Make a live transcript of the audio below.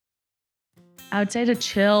I would say to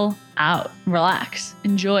chill out, relax,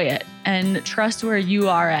 enjoy it, and trust where you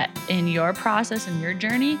are at in your process and your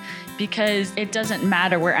journey, because it doesn't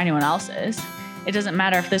matter where anyone else is. It doesn't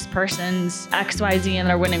matter if this person's XYZ and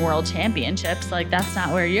they're winning world championships. Like, that's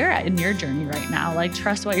not where you're at in your journey right now. Like,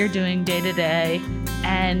 trust what you're doing day to day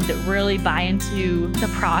and really buy into the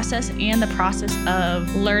process and the process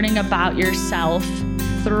of learning about yourself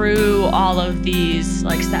through all of these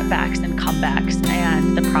like setbacks and comebacks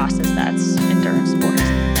and the process that's endurance sports.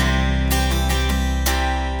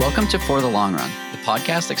 Welcome to For the Long Run, the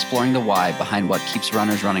podcast exploring the why behind what keeps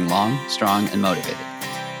runners running long, strong, and motivated.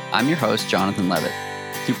 I'm your host, Jonathan Levitt.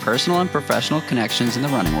 Through personal and professional connections in the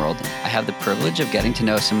running world, I have the privilege of getting to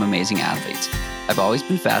know some amazing athletes. I've always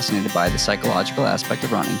been fascinated by the psychological aspect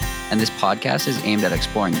of running, and this podcast is aimed at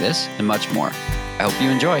exploring this and much more. I hope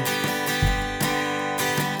you enjoy.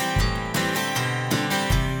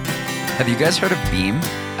 Have you guys heard of Beam?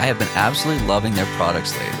 I have been absolutely loving their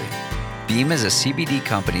products lately. Beam is a CBD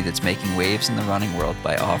company that's making waves in the running world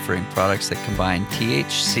by offering products that combine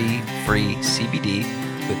THC-free CBD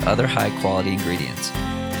with other high-quality ingredients.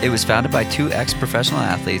 It was founded by two ex-professional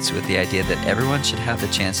athletes with the idea that everyone should have the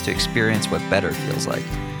chance to experience what better feels like.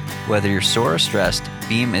 Whether you're sore or stressed,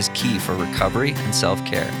 Beam is key for recovery and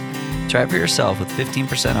self-care. Try it for yourself with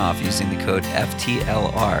 15% off using the code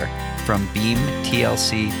FTLR from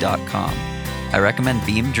beamtlc.com. I recommend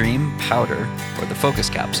Beam Dream Powder or the Focus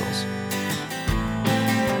Capsules.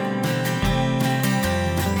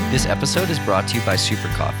 This episode is brought to you by Super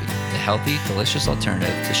Coffee, the healthy, delicious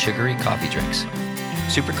alternative to sugary coffee drinks.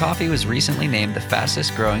 Super Coffee was recently named the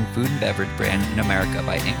fastest growing food and beverage brand in America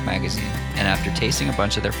by Inc. magazine, and after tasting a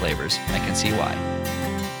bunch of their flavors, I can see why.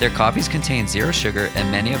 Their coffees contain zero sugar, and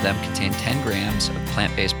many of them contain 10 grams of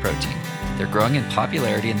plant-based protein. They're growing in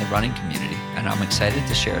popularity in the running community, and I'm excited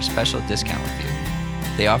to share a special discount with you.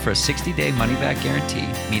 They offer a 60-day money-back guarantee,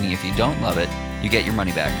 meaning if you don't love it, you get your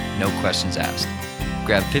money back, no questions asked.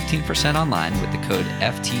 Grab 15% online with the code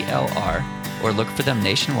FTLR, or look for them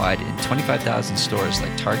nationwide in 25,000 stores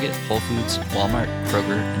like Target, Whole Foods, Walmart,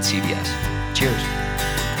 Kroger, and CVS. Cheers.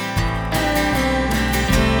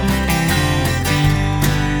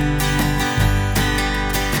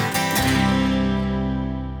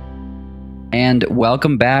 And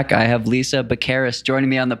welcome back. I have Lisa Bakaris joining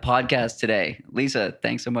me on the podcast today. Lisa,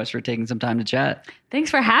 thanks so much for taking some time to chat.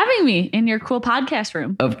 Thanks for having me in your cool podcast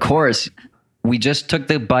room. Of course. We just took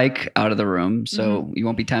the bike out of the room, so you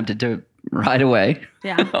won't be tempted to ride away.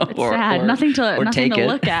 Yeah, it's sad. Nothing to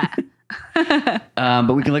look at.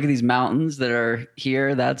 But we can look at these mountains that are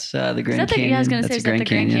here. That's the Grand Canyon. I was going to say, is that the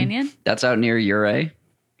Grand Canyon? That's out near Ouray.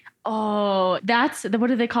 Oh, that's what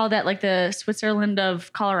do they call that? Like the Switzerland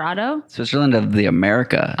of Colorado? Switzerland of the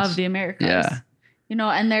Americas. Of the Americas. Yeah. You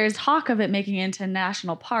know, and there's talk of it making it into a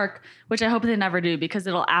national park, which I hope they never do because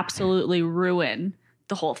it'll absolutely ruin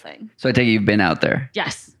the whole thing. So I take it you've been out there.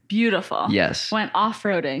 Yes. Beautiful. Yes. Went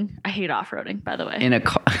off-roading. I hate off-roading, by the way. In a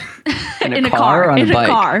car? In a car or on a bike? In a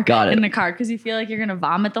car. Got it. In a car, because you feel like you're going to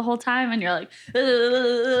vomit the whole time and you're like,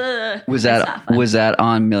 ugh. Was that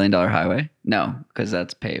on $1 Million Highway? No, because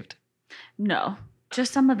that's paved. No.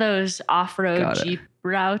 Just some of those off-road Jeep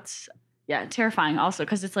routes. Yeah, terrifying also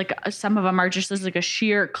because it's like some of them are just like a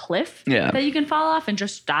sheer cliff that you can fall off and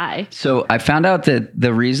just die. So I found out that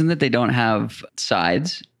the reason that they don't have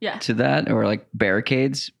sides to that or like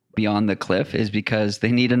barricades beyond the cliff is because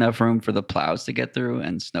they need enough room for the plows to get through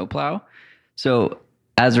and snow plow. So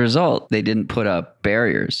as a result, they didn't put up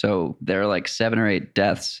barriers. So there are like 7 or 8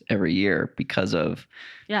 deaths every year because of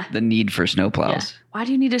the need for snow plows. Yeah. Why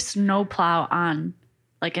do you need a snow plow on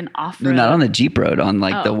like an off-road? No, not on the Jeep road, on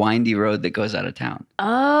like the windy road that goes out of town.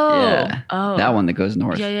 Oh. Yeah. Oh. That one that goes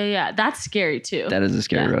north. Yeah. That's scary too. That is a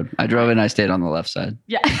scary road. I drove it and I stayed on the left side.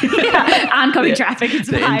 Yeah. Oncoming traffic. It's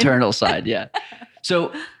the fine. Internal side, yeah.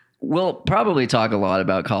 So we'll probably talk a lot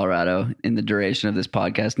about Colorado in the duration of this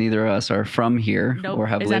podcast. Neither of us are from here or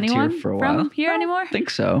have lived here for a while. From here anymore? I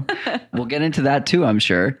think so. We'll get into that too, I'm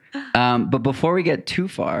sure. But before we get too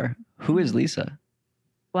far, who is Lisa?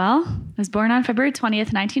 Well, I was born on February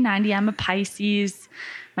 20th, 1990. I'm a Pisces.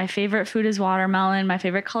 My favorite food is watermelon. My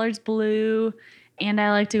favorite color is blue. And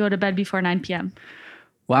I like to go to bed before 9 p.m.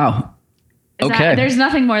 Wow. Okay. There's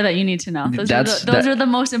nothing more that you need to know. Those are the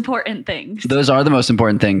most important things. Those are the most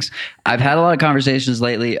important things. I've had a lot of conversations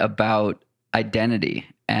lately about identity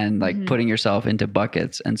and like putting yourself into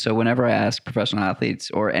buckets. And so whenever I ask professional athletes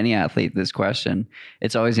or any athlete this question,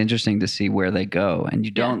 it's always interesting to see where they go. And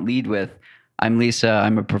you don't lead with, I'm Lisa,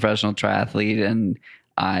 I'm a professional triathlete, and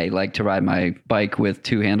I like to ride my bike with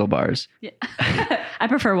 2 handlebars. Yeah. I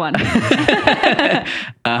prefer one.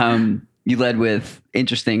 You led with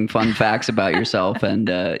interesting, fun facts about yourself, and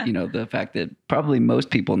the fact that probably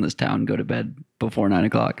most people in this town go to bed before 9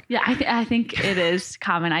 o'clock. Yeah, I think it is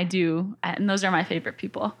common. I do, and those are my favorite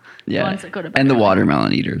people. Yeah, the ones that go to bed and the early.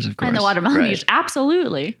 watermelon eaters, of course. And the watermelon Right. eaters,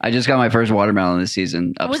 absolutely. I just got my first watermelon this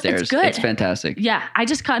season it's upstairs. good. It's fantastic. Yeah, I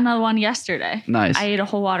just cut another one yesterday. Nice. I ate a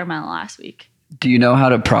whole watermelon last week. Do you know how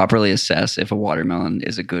to properly assess if a watermelon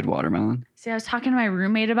is a good watermelon? See, I was talking to my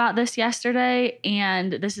roommate about this yesterday,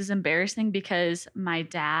 and this is embarrassing because my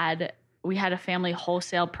dad, we had a family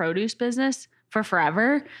wholesale produce business for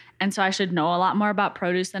forever. And so I should know a lot more about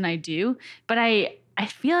produce than I do. But I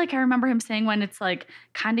feel like I remember him saying when it's like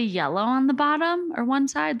kind of yellow on the bottom or one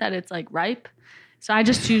side that it's like ripe. So I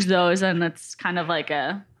just choose those, and it's kind of like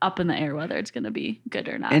a up in the air whether it's going to be good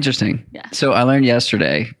or not. Interesting. Yeah. So I learned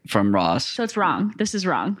yesterday from Ross. So it's wrong. This is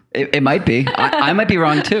wrong. It might be. I might be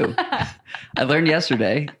wrong too. I learned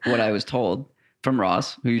yesterday what I was told from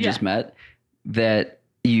Ross, who you just met, that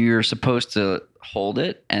you're supposed to hold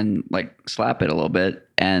it and like slap it a little bit.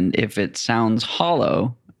 And if it sounds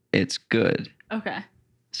hollow, it's good. Okay.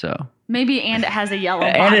 So maybe, and it has a yellow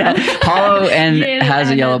and bottom. hollow and Yeah, has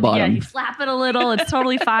a and yellow Yeah, bottom. you slap it a little. It's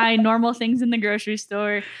totally fine. Normal things in the grocery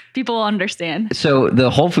store. People will understand. So the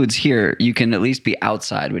Whole Foods here, you can at least be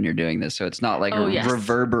outside when you're doing this. So it's not like Yes.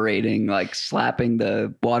 reverberating, like slapping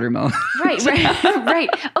the watermelon. Right. Right.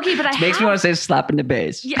 Okay, but Makes me want to say slapping the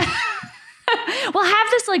base. Yeah. Well, I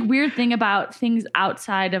have this like weird thing about things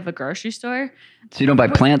outside of a grocery store. So you don't buy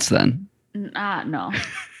plants then? No.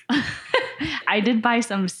 I did buy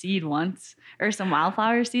some seed once, or some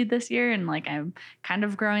wildflower seed this year, and like I'm kind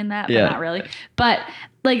of growing that, but not really. But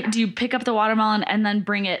like, do you pick up the watermelon and then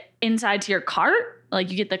bring it inside to your cart? Like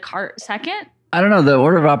you get the cart second? I don't know. The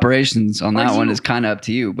order of operations on Or that do one you- is kind of up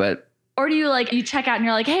to you, but Or do you like, you check out and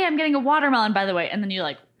you're like, hey, I'm getting a watermelon, by the way, and then you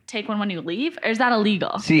like take one when you leave? Or is that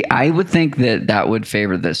illegal? see, I would think that would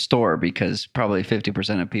favor the store because probably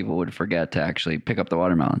 50% of people would forget to actually pick up the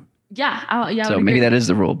watermelon. Yeah. I So would maybe agree. that is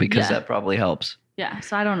the rule because Yeah. that probably helps. Yeah.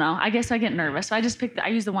 So I don't know. I guess I get nervous. So I just I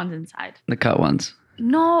use the ones inside. The cut ones.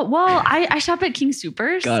 No, well, I shop at King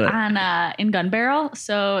Supers Got it. on in Gun Barrel,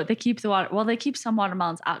 so they keep they keep some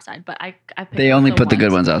watermelons outside, but I pick They up only put the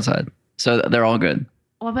good ones outside. So they're all good.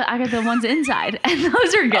 Well, but I got the ones inside, and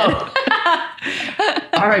those are good.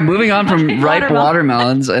 All right, moving on from ripe Watermelon.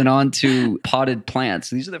 watermelons and on to potted plants.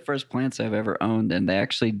 These are the first plants I've ever owned, and they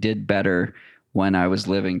actually did better when I was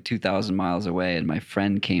living 2,000 miles away and my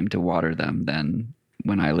friend came to water them than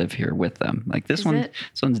when I live here with them. Like this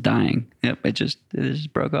one's dying. Yep, it just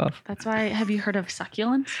broke off. That's why. Have you heard of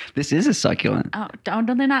succulents? This is a succulent. Oh,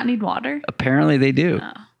 don't they not need water? Apparently they do.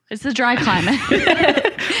 Oh, it's the dry climate.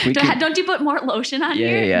 Don't you put more lotion on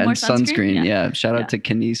here? Yeah. More And sunscreen. Yeah. Shout out to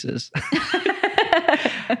Kinesis.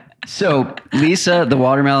 So Lisa, the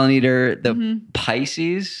watermelon eater, the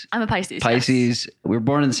Pisces. I'm a Pisces. Pisces. Yes. We were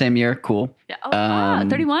born in the same year. Cool. Yeah. Oh, wow.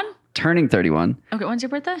 31? Turning 31 Okay. When's your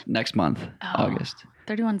birthday? next month, August.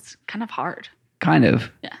 31's kind of hard. Kind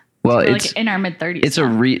of. Yeah. Well, We're it's like in our mid 30s.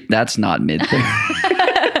 it's that's not mid.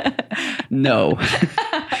 No.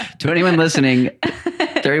 To anyone listening,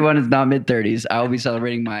 31 is not mid 30s. I will be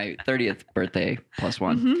celebrating my 30th birthday plus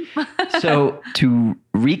one. So to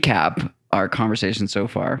recap our conversation so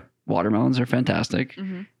far, watermelons are fantastic.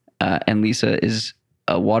 And Lisa is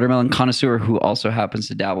a watermelon connoisseur who also happens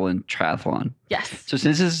to dabble in triathlon. Yes. So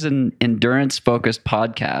since this is an endurance-focused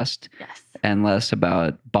podcast Yes. and less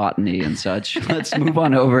about botany and such, let's move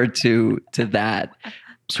on over to that.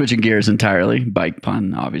 Switching gears entirely, bike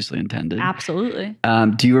pun obviously intended. Absolutely.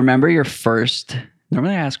 Do you remember your first,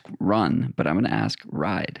 normally I ask run, but I'm going to ask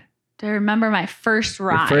ride. Do I remember my first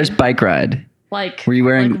ride? Your first bike ride. Like, Were you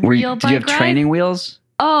wearing, like did real you have bike ride? training wheels?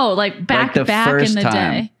 Oh, like back the in first the time.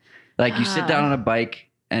 day. Like you sit down on a bike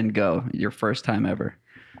and go, your first time ever.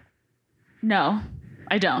 No,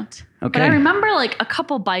 I don't. Okay. But I remember like a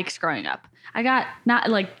couple bikes growing up. I got not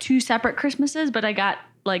like two separate Christmases, but I got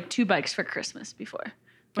like two bikes for Christmas before,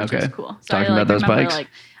 which was cool. So Talking about those remember, bikes.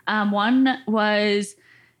 Like, one was,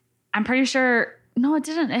 I'm pretty sure, no, it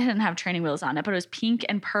didn't have training wheels on it, but it was pink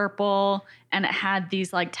and purple, and it had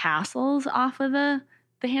these like tassels off of the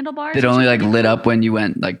handlebars. It only like lit up when you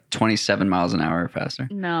went like 27 miles an hour or faster.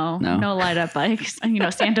 No No? light up bikes. You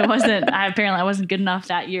know, Santa wasn't. I wasn't good enough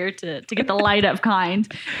that year to get the light up kind.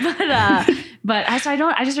 But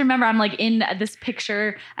I just remember I'm like in this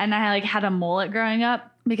picture, and I like had a mullet growing up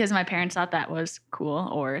because my parents thought that was cool,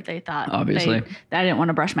 or they thought Obviously. that I didn't want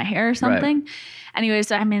to brush my hair or something. Anyway,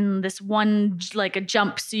 so I'm in this one like a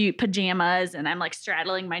jumpsuit pajamas, and I'm like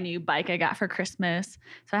straddling my new bike I got for Christmas.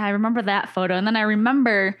 So I remember that photo, and then I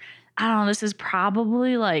remember, I don't know, this is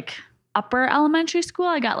probably like upper elementary school,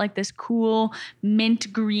 I got like this cool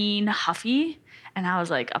mint green Huffy, and I was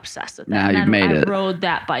like obsessed with it. Now and you've made it. I rode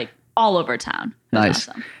that bike all over town. It was Nice.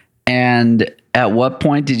 awesome. And at what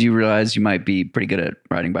point did you realize you might be pretty good at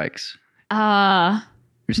riding bikes?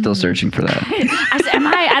 You're still searching for that.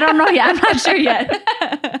 I don't know yet. I'm not sure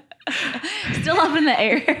yet. Still up in the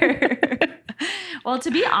air. Well,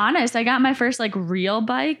 to be honest, I got my first like real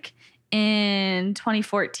bike in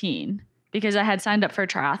 2014 because I had signed up for a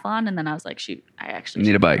triathlon, and then I was like, shoot, I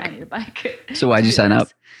need a bike. So why'd you sign up?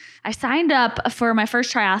 I signed up for my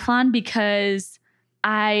first triathlon because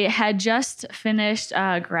I had just finished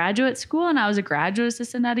graduate school, and I was a graduate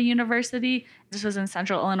assistant at a university. This was in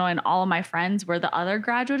Central Illinois, and all of my friends were the other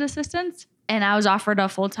graduate assistants. And I was offered a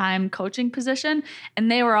full-time coaching position,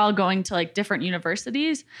 and they were all going to like different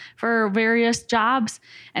universities for various jobs.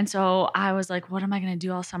 And so I was like, what am I going to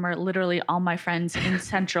do all summer? Literally all my friends in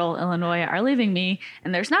Central Illinois are leaving me,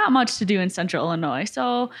 and there's not much to do in Central Illinois.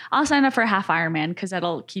 So I'll sign up for a half Ironman because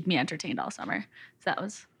that'll keep me entertained all summer. So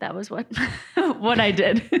that was what what I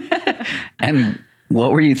did. And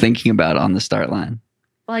what were you thinking about on the start line?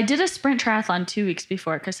 Well, I did a sprint triathlon 2 weeks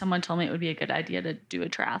before because someone told me it would be a good idea to do a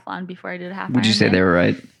triathlon before I did a half Ironman. Would you say they were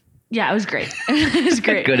right? Yeah, it was great. It was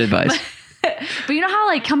great. Good advice. But you know how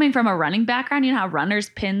like coming from a running background, you know how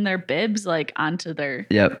runners pin their bibs like onto their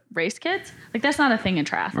race kits? Like that's not a thing in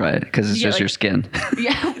triathlon. Right, because it's just your skin.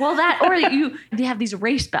 Yeah, well they have these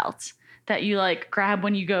race belts that you like grab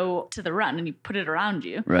when you go to the run and you put it around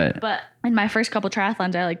you. Right. But in my first couple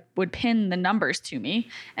triathlons, I like would pin the numbers to me.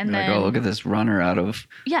 And you're then like, oh, look at this runner out of.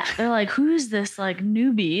 Yeah. They're like, who's this like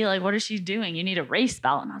newbie? Like, what is she doing? You need a race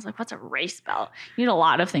belt. And I was like, what's a race belt? You need a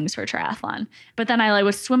lot of things for triathlon. But then I like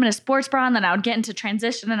would swim in a sports bra, and then I would get into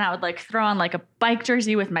transition, and I would like throw on like a bike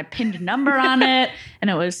jersey with my pinned number on it. And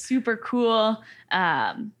it was super cool.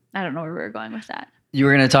 I don't know where we were going with that. You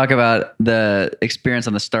were going to talk about the experience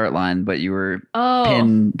on the start line, but you were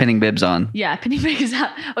pinning bibs on. Yeah, pinning bibs on.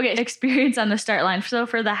 Okay, experience on the start line. So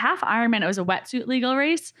for the half Ironman, it was a wetsuit legal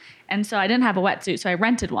race. And so I didn't have a wetsuit, so I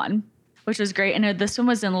rented one, which was great. And this one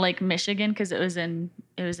was in Lake Michigan because it was in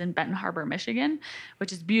Benton Harbor, Michigan,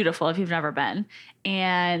 which is beautiful if you've never been.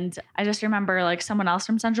 And I just remember like someone else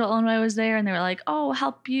from Central Illinois was there, and they were like, oh,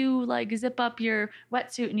 help you like zip up your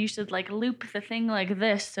wetsuit, and you should like loop the thing like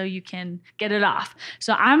this so you can get it off.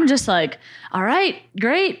 So I'm just like, all right,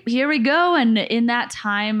 great, here we go. And in that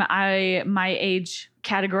time, my age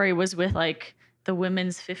category was with like the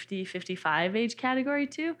women's 50-55 age category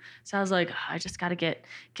too. So I was like, oh, I just got to get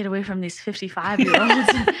away from these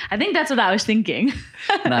 55-year-olds. I think that's what I was thinking.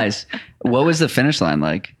 Nice. What was the finish line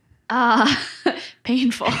like?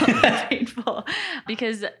 Painful. Painful.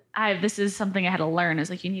 Because this is something I had to learn is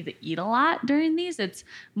like you need to eat a lot during these. It's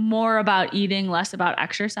more about eating, less about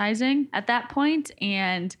exercising at that point.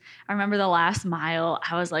 And I remember the last mile,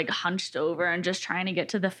 I was like hunched over and just trying to get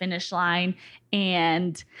to the finish line.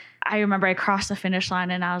 And I remember I crossed the finish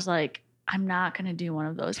line, and I was like, I'm not going to do one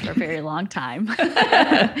of those for a very long time.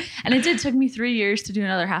 And it took me 3 years to do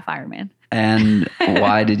another half Ironman. And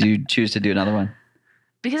why did you choose to do another one?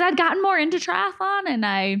 Because I'd gotten more into triathlon, and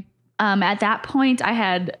I, at that point, I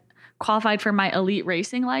had qualified for my elite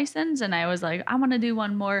racing license, and I was like, I want to do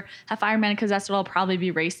one more half Ironman because that's what I'll probably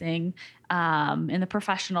be racing in the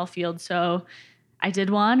professional field. So I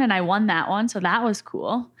did one, and I won that one, so that was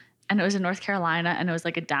cool. And it was in North Carolina, and it was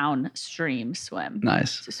like a downstream swim.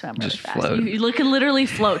 Nice. To swim really just fast. Float. You can literally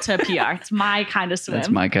float to a PR. It's my kind of swim. That's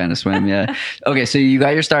my kind of swim, yeah. Okay, so you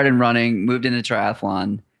got your start in running, moved into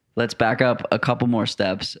triathlon. Let's back up a couple more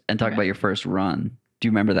steps and talk about your first run. Do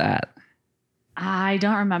you remember that? I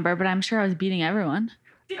don't remember, but I'm sure I was beating everyone.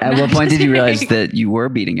 At what point did you realize that you were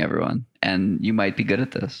beating everyone and you might be good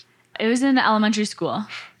at this? It was in elementary school.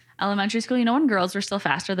 Elementary school, you know when girls were still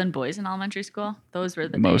faster than boys in elementary school? Those were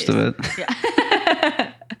the Most days. of it.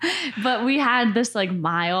 Yeah. But we had this like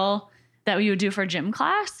mile that we would do for gym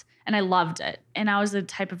class, and I loved it. And I was the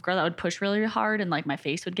type of girl that would push really hard, and like my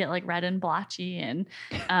face would get like red and blotchy. And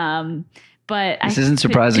but this isn't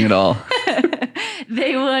surprising at all.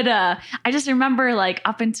 They would I just remember like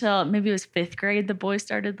up until maybe it was 5th grade, the boys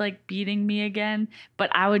started like beating me again.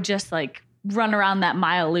 But I would just like run around that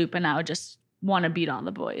mile loop, and I would just want to beat all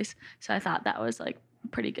the boys. So I thought that was like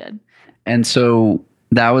pretty good. And so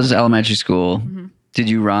that was elementary school. Mm-hmm. Did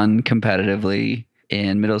you run competitively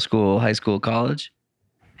in middle school, high school, college?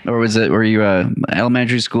 Or were you a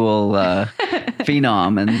elementary school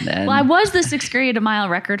phenom? And well, I was the 6th grade mile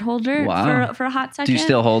record holder for a hot second. Do you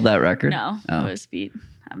still hold that record? No, I was beat.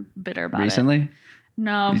 I'm bitter about Recently? it.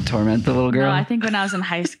 No. You torment the little girl? No, I think when I was in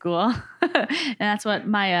high school, and that's what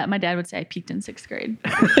my dad would say, I peaked in 6th grade.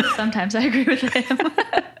 Sometimes I agree with him.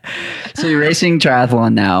 So you're racing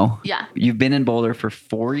triathlon now. Yeah. You've been in Boulder for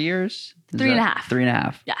 4 years? 3.5.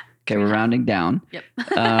 3.5. Yeah. Okay, we're rounding down.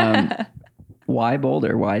 Yep. Why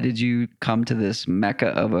Boulder? Why did you come to this mecca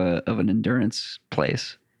of an endurance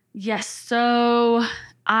place? Yes. So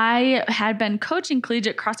I had been coaching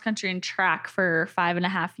collegiate cross country and track for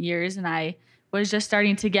 5.5 years, and I was just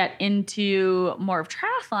starting to get into more of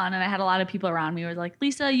triathlon. And I had a lot of people around me who were like,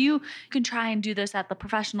 Lisa, you can try and do this at the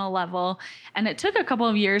professional level. And it took a couple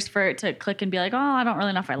of years for it to click and be like, oh, I don't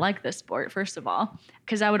really know if I like this sport, first of all,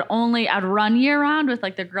 because I'd run year round with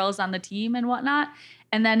like the girls on the team and whatnot.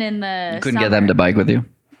 And then in the You couldn't get them to bike with you?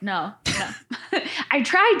 No. I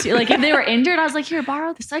tried to. Like, if they were injured, I was like, here,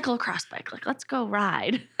 borrow the cyclocross bike. Like, let's go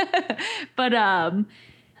ride. But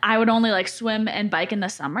I would only like swim and bike in the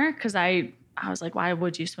summer because I was like, why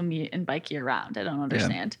would you swim and bike year round? I don't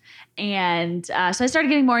understand. Yeah. And so I started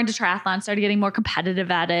getting more into triathlon, started getting more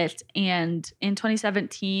competitive at it. And in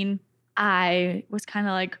 2017, I was kind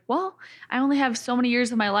of like, well, I only have so many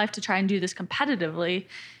years of my life to try and do this competitively.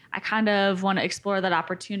 I kind of want to explore that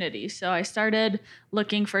opportunity. So I started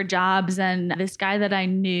looking for jobs, and this guy that I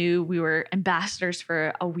knew, we were ambassadors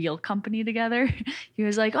for a wheel company together. He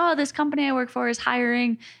was like, oh, this company I work for is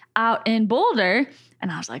hiring out in Boulder.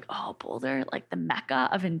 And I was like, oh, Boulder, like the mecca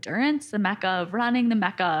of endurance, the mecca of running, the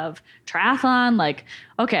mecca of triathlon. Like,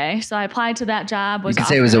 okay. So I applied to that job. You could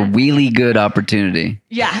say it was a really good opportunity.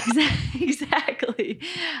 Yeah, exactly.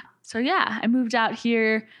 So yeah, I moved out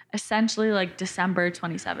here essentially like December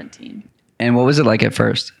 2017. And what was it like at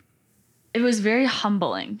first? It was very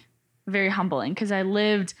humbling because I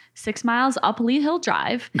lived 6 miles up Lee Hill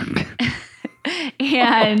Drive,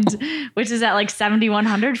 and which is at like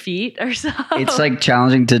 7,100 feet or so. It's like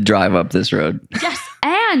challenging to drive up this road. Yes.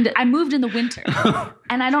 And I moved in the winter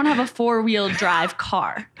and I don't have a 4-wheel drive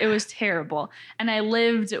car. It was terrible. And I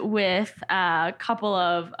lived with a couple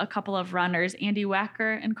of runners, Andy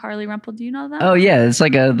Wacker and Carly Rempel. Do you know them? Oh yeah. It's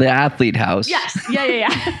like the athlete house. Yes. Yeah.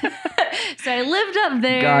 So I lived up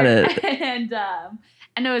there. Got it.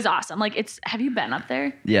 And it was awesome. Like have you been up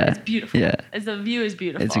there? Yeah. It's beautiful. Yeah. The view is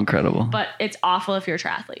beautiful. It's incredible. But it's awful if you're a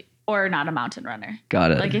triathlete or not a mountain runner.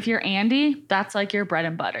 Got it. Like if you're Andy, that's like your bread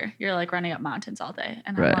and butter. You're like running up mountains all day.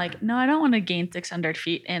 And right. I'm like, no, I don't want to gain 600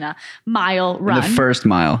 feet in a mile run. In the first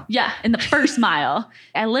mile. Yeah, in the first mile.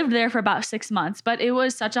 I lived there for about 6 months, but it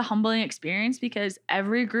was such a humbling experience because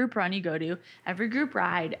every group run you go to, every group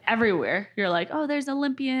ride, everywhere, you're like, oh, there's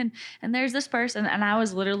Olympian and there's this person. And I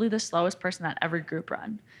was literally the slowest person at every group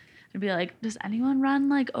run. I'd be like, does anyone run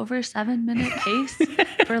like over a 7-minute pace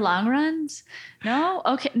for long runs? No?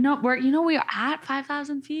 Okay. No, we are at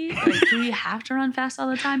 5,000 feet. Like, do we have to run fast all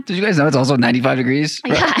the time? Did you guys know it's also 95 degrees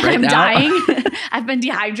right I'm now? Dying. I've been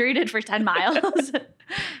dehydrated for 10 miles.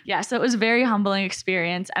 Yeah. So it was a very humbling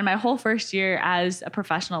experience. And my whole first year as a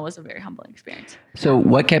professional was a very humbling experience. So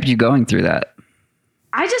what kept you going through that?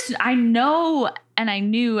 I know and I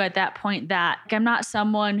knew at that point that I'm not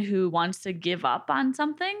someone who wants to give up on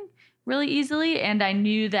something really easily. And I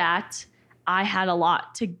knew that I had a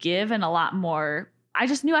lot to give and a lot more. I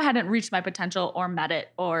just knew I hadn't reached my potential or met it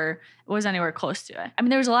or was anywhere close to it. I mean,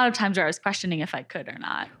 there was a lot of times where I was questioning if I could or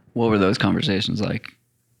not. What were those conversations like?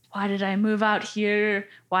 Why did I move out here?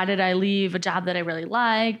 Why did I leave a job that I really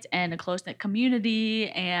liked and a close-knit community?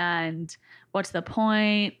 And what's the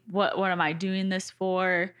point? What am I doing this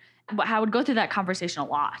for? I would go through that conversation a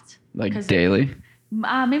lot. Like daily?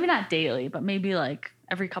 Maybe not daily, but maybe like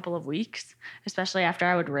every couple of weeks, especially after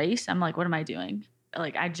I would race. I'm like, what am I doing?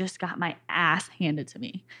 Like, I just got my ass handed to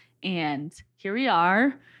me. And here we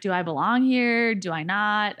are. Do I belong here? Do I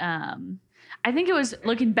not? I think it was,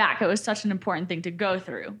 looking back, it was such an important thing to go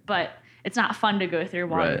through, but it's not fun to go through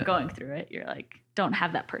while you're going through it. You're like, don't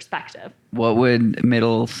have that perspective. What would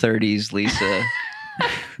middle 30s Lisa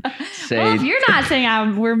say? Well, if you're not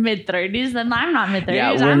saying we're mid-30s, then I'm not mid-30s.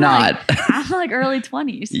 Yeah, we're not. I'm like early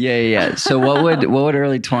 20s. Yeah. So what would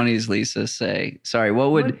early 20s Lisa say? Sorry,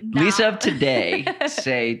 what would Lisa of today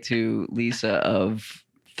say to Lisa of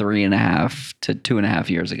 3.5 to 2.5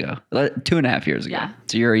 years ago? 2.5 years ago. Yeah.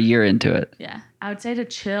 So you're a year into it. Yeah. I would say to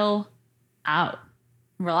chill out,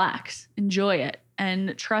 relax, enjoy it,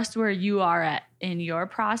 and trust where you are at in your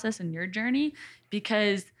process and your journey,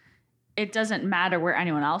 because it doesn't matter where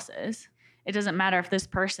anyone else is. It doesn't matter if this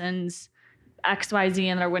person's XYZ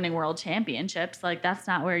and they're winning world championships. Like, that's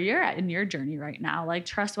not where you're at in your journey right now. Like,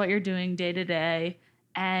 trust what you're doing day to day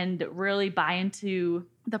and really buy into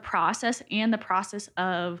the process and the process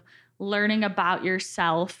of learning about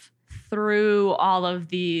yourself through all of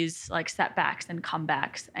these like setbacks and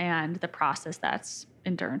comebacks and the process that's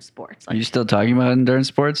endurance sports. Like, Are you still talking about endurance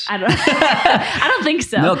sports? I don't I don't think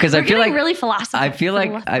so. No, because I feel like really philosophical. I feel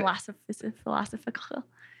like philosophical.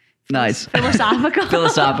 Nice. Philosophical.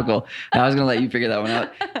 Philosophical. I was gonna let you figure that one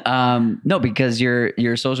out. No, because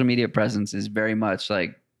your social media presence is very much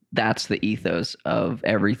like that's the ethos of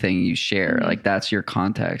everything you share. Mm-hmm. Like that's your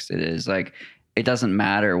context. It is like it doesn't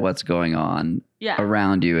matter what's going on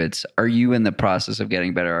around you. It's are you in the process of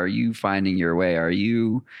getting better? Are you finding your way? Are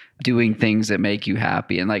you doing things that make you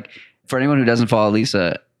happy? And like for anyone who doesn't follow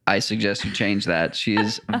Lisa, I suggest you change that. She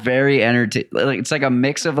is very like it's like a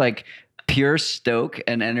mix of like pure stoke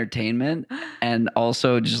and entertainment and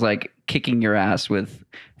also just like kicking your ass with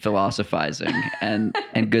philosophizing and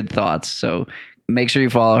good thoughts. So make sure you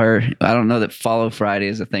follow her. I don't know that Follow Friday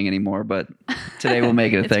is a thing anymore, but today we'll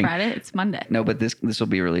make it a thing. It's Friday. It's Monday. No, but this will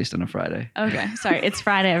be released on a Friday. Okay. Sorry. It's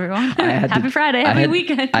Friday, everyone. Happy Friday. Happy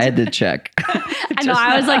weekend. I had to check. I know.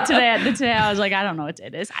 I was like today I was like, I don't know what day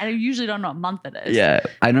it is. I usually don't know what month it is. Yeah.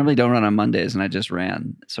 I normally don't run on Mondays and I just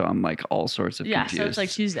ran. So I'm like all sorts of confused. So it's like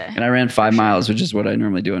Tuesday. And I ran 5 miles, which is what I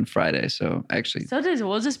normally do on Friday. So actually. So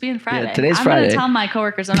we'll just be in Friday. Yeah, today's Friday. I'm going to tell my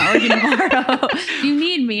coworkers I'm not working tomorrow. If you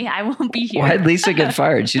need me, I won't be here. Why did Lisa get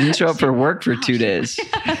fired? She didn't show up for work for 2 days,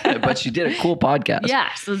 but she did a cool podcast.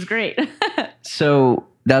 Yeah, so it was great. So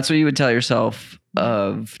that's what you would tell yourself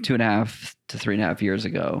of 2.5 to 3.5 years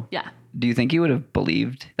ago. Yeah. Do you think you would have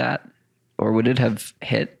believed that, or would it have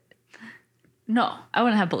hit? No, I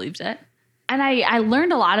wouldn't have believed it. And I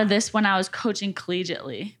learned a lot of this when I was coaching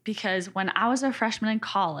collegiately, because when I was a freshman in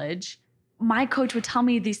college, my coach would tell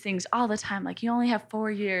me these things all the time. Like, you only have 4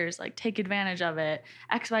 years, like take advantage of it,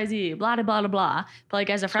 XYZ, blah, blah, blah, blah. But like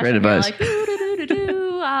as a freshman, you're like,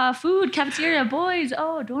 food, cafeteria, boys,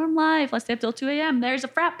 oh, dorm life, let's stay up till 2 a.m. There's a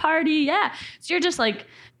frat party. Yeah. So you're just like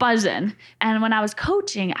buzzing. And when I was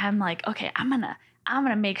coaching, I'm like, okay, I'm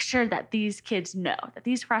gonna make sure that these kids know, that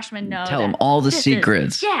these freshmen know. Tell them all the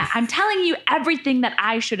secrets. I'm telling you everything that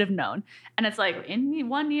I should have known. And it's like in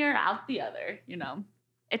 1 year, out the other, you know.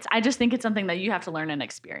 I just think it's something that you have to learn and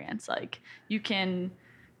experience. Like you can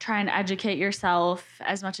try and educate yourself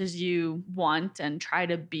as much as you want and try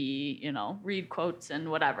to be, you know, read quotes and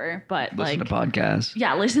whatever. But listen to podcasts.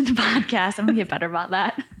 Yeah, listen to podcasts. I'm gonna get better about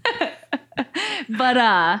that. But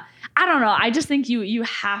I don't know. I just think you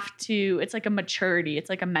have to, it's like a maturity. It's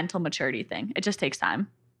like a mental maturity thing. It just takes time.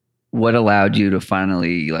 What allowed you to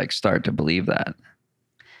finally like start to believe that?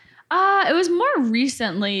 It was more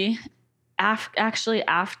recently. Actually,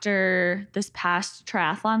 after this past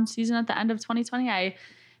triathlon season at the end of 2020, I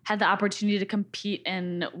had the opportunity to compete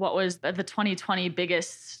in what was the 2020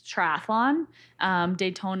 biggest triathlon,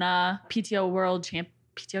 Daytona PTO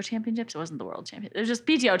Championships. It wasn't the World Championship. It was just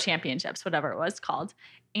PTO Championships, whatever it was called.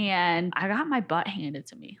 And I got my butt handed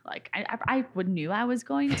to me. Like I knew I was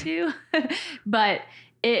going to, but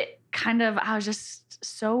it kind of, I was just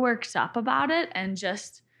so worked up about it and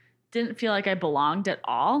just didn't feel like I belonged at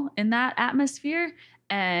all in that atmosphere,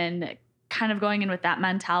 and kind of going in with that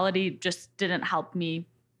mentality just didn't help me,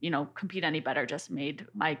 you know, compete any better, just made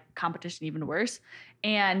my competition even worse.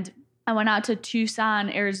 And I went out to Tucson,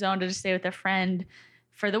 Arizona to stay with a friend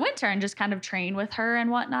for the winter and just kind of train with her and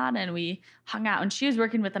whatnot. And we hung out, and she was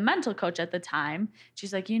working with a mental coach at the time.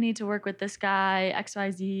 She's like, you need to work with this guy,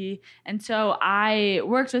 XYZ. And so I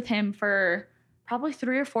worked with him for probably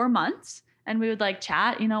 3 or 4 months. And we would like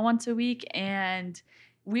chat, you know, once a week. And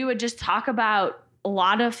we would just talk about a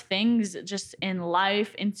lot of things just in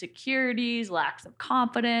life, insecurities, lacks of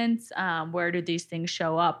confidence. Where do these things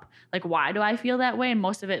show up? Like, why do I feel that way? And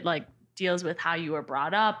most of it like deals with how you were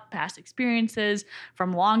brought up, past experiences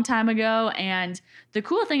from a long time ago. And the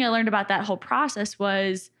cool thing I learned about that whole process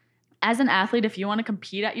was, as an athlete, if you want to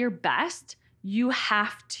compete at your best, you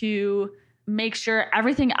have to make sure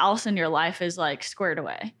everything else in your life is like squared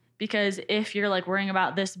away. Because if you're like worrying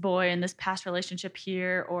about this boy and this past relationship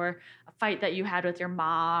here, or a fight that you had with your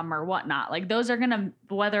mom or whatnot, like those are going to,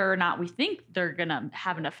 whether or not we think they're going to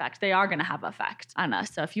have an effect, they are going to have effect on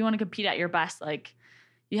us. So if you want to compete at your best, like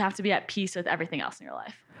you have to be at peace with everything else in your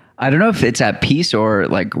life. I don't know if it's at peace or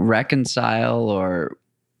like reconcile or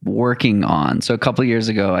working on. So a couple of years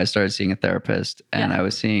ago, I started seeing a therapist, and I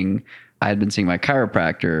had been seeing my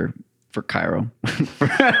chiropractor for chiro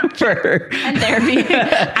and therapy.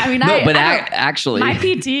 I mean, no, but actually, my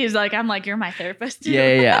PT is like, I'm like, you're my therapist too.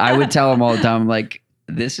 Yeah. I would tell him all the time, like,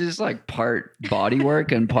 this is like part body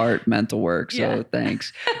work and part mental work. So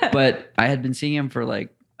thanks. But I had been seeing him for like,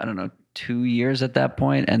 I don't know, 2 years at that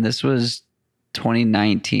point, and this was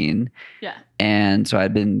 2019. Yeah. And so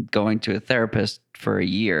I'd been going to a therapist for a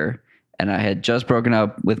year. And I had just broken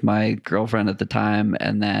up with my girlfriend at the time.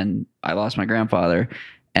 And then I lost my grandfather.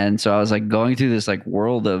 And so I was like going through this like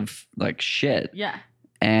world of like shit. Yeah.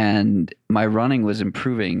 And my running was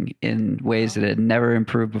improving in ways that had never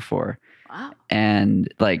improved before. Wow.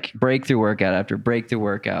 And like breakthrough workout after breakthrough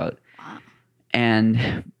workout. Wow.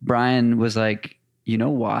 And Brian was like, you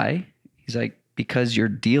know why? He's like, because you're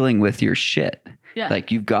dealing with your shit. Yeah.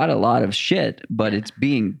 Like you've got a lot of shit, but it's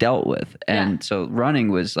being dealt with. And so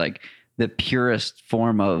running was like the purest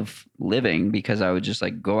form of living because I would just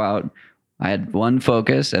like go out. I had one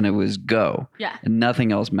focus and it was go. Yeah. And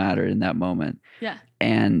nothing else mattered in that moment. Yeah.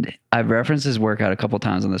 And I've referenced this workout a couple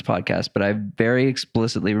times on this podcast, but I very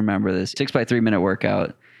explicitly remember this 6 by 3 minute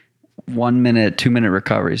workout, 1 minute, 2 minute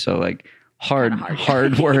recovery. So like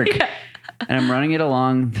hard work. Yeah. And I'm running it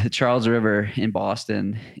along the Charles River in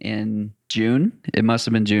Boston in June. It must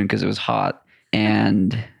have been June because it was hot.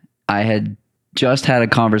 And I had just had a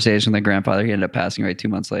conversation with my grandfather. He ended up passing away 2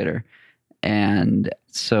 months later. And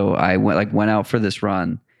so I went out for this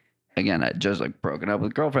run. Again, I just like broken up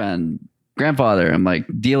with girlfriend, grandfather. I'm like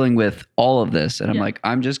dealing with all of this. And I'm like,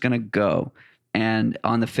 I'm just going to go. And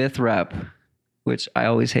on the 5th rep, which I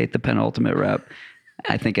always hate the penultimate rep,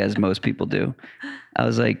 I think as most people do, I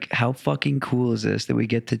was like, how fucking cool is this that we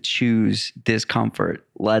get to choose discomfort?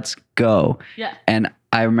 Let's go. Yeah. And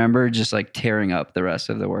I remember just like tearing up the rest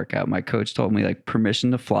of the workout. My coach told me like permission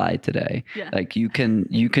to fly today. Yeah. Like you can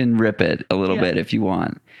rip it a little bit if you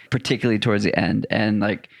want, particularly towards the end. And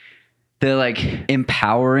like the like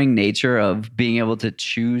empowering nature of being able to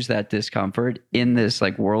choose that discomfort in this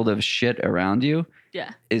like world of shit around you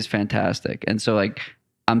is fantastic. And so like,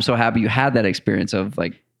 I'm so happy you had that experience of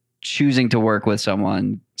like choosing to work with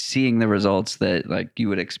someone, seeing the results that like you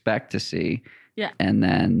would expect to see. Yeah. And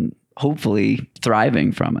then hopefully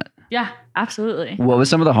thriving from it. Yeah, absolutely. What was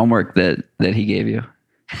some of the homework that he gave you?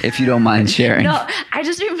 If you don't mind sharing. No, I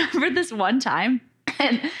just remember this one time.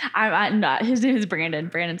 And I'm not. His name is Brandon.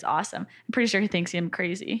 Brandon's awesome. I'm pretty sure he thinks I'm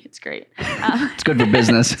crazy. It's great. It's good for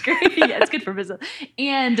business. It's great. Yeah, it's good for business.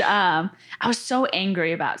 And I was so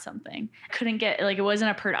angry about something. I couldn't get like it wasn't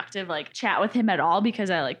a productive like chat with him at all because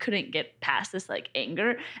I like couldn't get past this like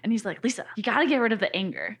anger. And he's like, Lisa, you got to get rid of the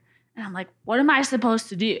anger. And I'm like, what am I supposed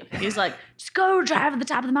to do? He's like, just go drive to the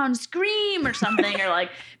top of the mountain, scream or something, or like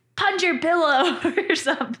punch your pillow or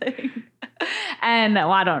something. And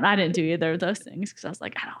well, I didn't do either of those things because I was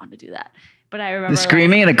like, I don't want to do that. But I remember the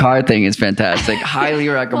screaming in a car thing is fantastic. Highly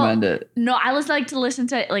recommend it. No, I like to listen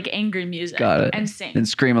to like angry music. Got it. And sing. And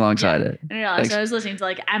scream alongside it. And so I was listening to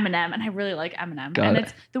like Eminem and I really like Eminem.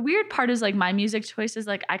 It's the weird part is like my music choices,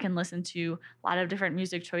 like I can listen to a lot of different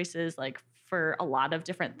music choices like for a lot of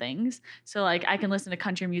different things. So like I can listen to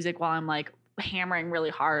country music while I'm like hammering really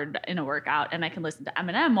hard in a workout, and I can listen to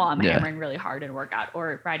Eminem while I'm hammering really hard in a workout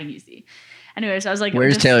or riding easy. Anyways, I was like,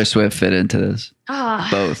 where's Taylor Swift fit into this?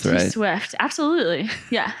 Both, right? T-Swift, absolutely.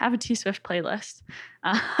 Yeah, I have a T-Swift playlist.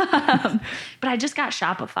 But I just got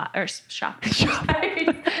Spotify.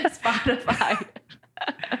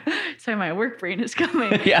 Sorry, my work brain is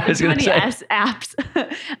coming. Yeah, I was going to say. Apps.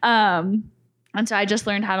 And so I just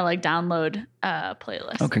learned how to like download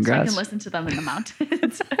playlists. Oh, congrats. So I can listen to them in the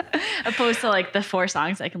mountains opposed to like the 4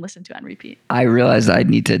 songs I can listen to on repeat. I realized I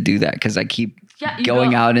need to do that because I keep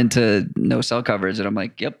going out into no cell coverage and I'm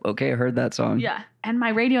like, yep, okay, I heard that song. Yeah. And my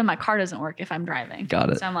radio in my car doesn't work if I'm driving.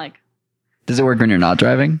 Got it. So I'm like. Does it work when you're not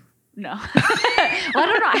driving? No. Well,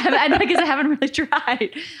 I don't know. I guess I haven't really tried. I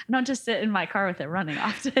don't just sit in my car with it running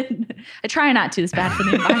often. I try not to. It's bad for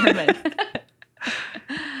the environment.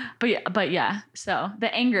 But yeah, so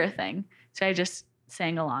the anger thing. So I just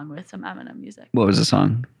sang along with some Eminem music. What was the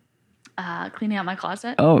song? Cleaning Out My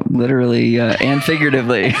Closet. Oh, literally and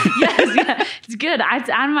figuratively. Yes, yeah. It's good. It's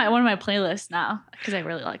on one of my playlists now because I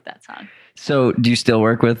really like that song. So do you still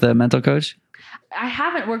work with a mental coach? I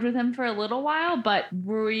haven't worked with him for a little while, but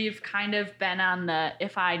we've kind of been on the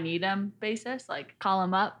if I need him basis, like call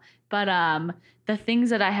him up. But the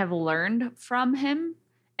things that I have learned from him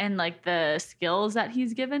and like the skills that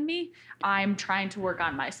he's given me, I'm trying to work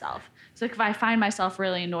on myself. So like if I find myself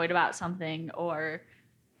really annoyed about something or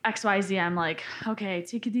XYZ, I'm like, okay,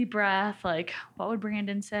 take a deep breath. Like, what would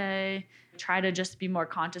Brandon say? Try to just be more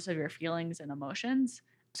conscious of your feelings and emotions.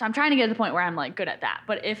 So I'm trying to get to the point where I'm like good at that.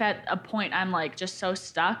 But if at a point I'm like just so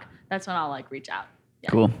stuck, that's when I'll like reach out. Yeah.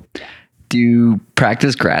 Cool. Yeah. Do you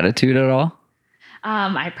practice gratitude at all?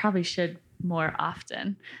 I probably should more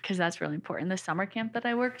often because that's really important. The summer camp that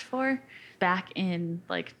I worked for back in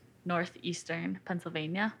like northeastern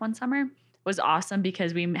Pennsylvania one summer, was awesome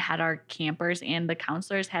because we had our campers and the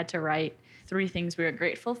counselors had to write 3 things we were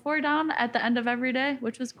grateful for down at the end of every day,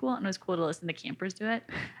 which was cool. And it was cool to listen to campers do it.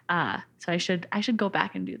 So I should go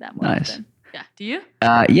back and do that more often. Yeah. Do you?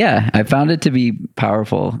 Yeah, I found it to be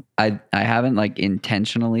powerful. I haven't like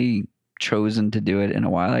intentionally chosen to do it in a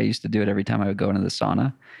while. I used to do it every time I would go into the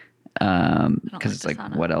sauna. Because it's like,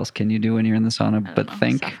 sauna. What else can you do when you're in the sauna but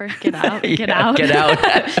think? Suffer. Get out. Get out.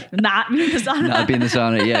 Not be in the sauna. Not be in the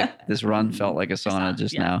sauna. Yeah. This run felt like a sauna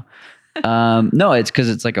just now. No, it's because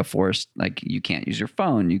it's like a forced, like you can't use your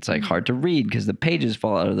phone. It's like hard to read because the pages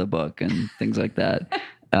fall out of the book and things like that.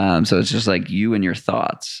 So it's just like you and your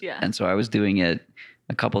thoughts. Yeah. And so I was doing it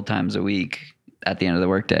a couple times a week at the end of the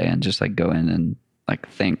workday and just like go in and like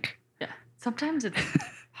think. Yeah. Sometimes it's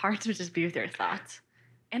hard to just be with your thoughts.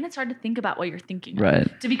 And it's hard to think about what you're thinking of.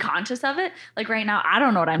 Right. To be conscious of it. Like right now, I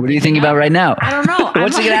don't know what I'm thinking. What are you thinking about right now? I don't know.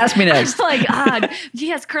 What's he going to ask me next? Like, he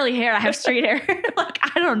has curly hair. I have straight hair. Like,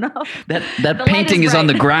 I don't know. That painting is on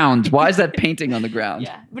the ground. Why is that painting on the ground?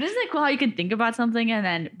 Yeah. But isn't it cool how you can think about something and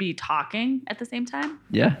then be talking at the same time?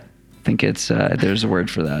 Yeah. I think it's, there's a word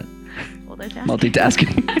for that.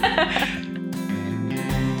 Multitasking.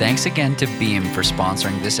 Thanks again to Beam for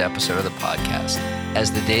sponsoring this episode of the podcast. As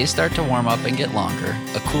the days start to warm up and get longer,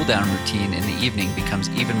 a cool down routine in the evening becomes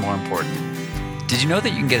even more important. Did you know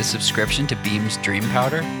that you can get a subscription to Beam's Dream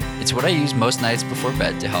Powder? It's what I use most nights before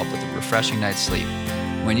bed to help with a refreshing night's sleep.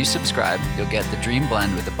 When you subscribe, you'll get the Dream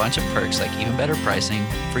Blend with a bunch of perks like even better pricing,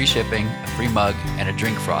 free shipping, a free mug, and a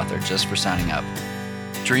drink frother just for signing up.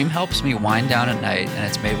 Dream helps me wind down at night, and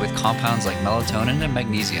it's made with compounds like melatonin and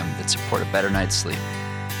magnesium that support a better night's sleep.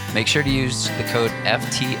 Make sure to use the code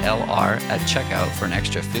FTLR at checkout for an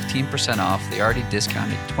extra 15% off the already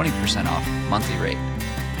discounted 20% off monthly rate.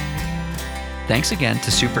 Thanks again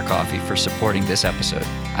to Super Coffee for supporting this episode.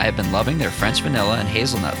 I have been loving their French vanilla and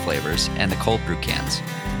hazelnut flavors and the cold brew cans.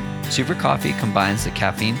 Super Coffee combines the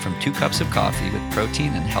caffeine from 2 cups of coffee with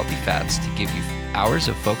protein and healthy fats to give you hours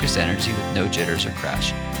of focused energy with no jitters or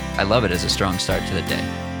crash. I love it as a strong start to the day.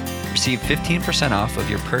 Receive 15% off of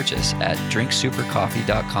your purchase at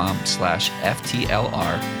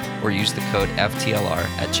drinksupercoffee.com/FTLR or use the code FTLR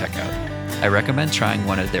at checkout. I recommend trying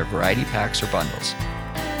one of their variety packs or bundles.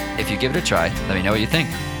 If you give it a try, let me know what you think.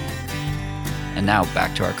 And now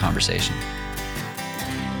back to our conversation.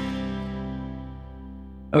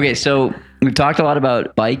 Okay, so we've talked a lot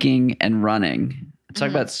about biking and running. Let's talk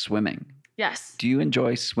about swimming. Yes. Do you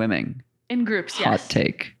enjoy swimming? In groups, yes. Hot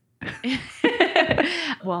take.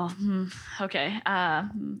 Well, okay.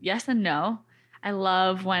 Yes and no. I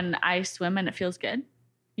love when I swim and it feels good.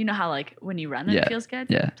 You know how like when you run and it feels good?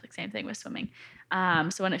 Yeah. It's like same thing with swimming.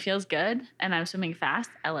 So when it feels good and I'm swimming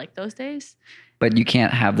fast, I like those days. But you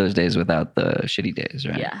can't have those days without the shitty days,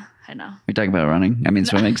 right? Yeah, I know. You're talking about running? I mean,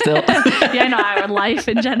 swimming still? Yeah, I know. Life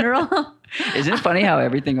in general. Isn't it funny how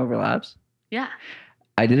everything overlaps? Yeah.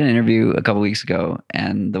 I did an interview a couple weeks ago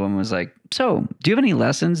and the woman was like, so do you have any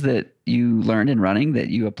lessons that you learned in running that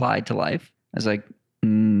you applied to life? I was like,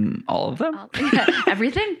 all of them?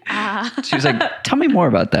 Everything? She was like, tell me more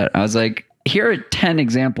about that. I was like, here are 10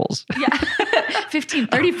 examples. Yeah. 15,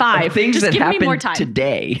 35. Of things Just that give me more happened time.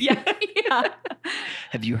 Today. Yeah.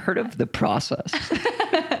 Have you heard of the process?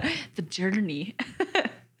 The journey.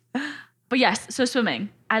 But yes, so swimming.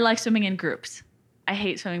 I like swimming in groups. I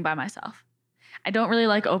hate swimming by myself. I don't really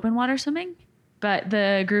like open water swimming, but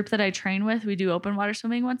the group that I train with, we do open water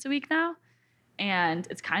swimming once a week now. And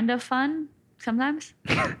it's kind of fun sometimes,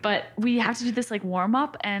 but we have to do this like warm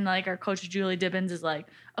up. And like our coach, Julie Dibbins, is like,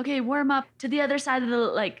 okay, warm up to the other side of the,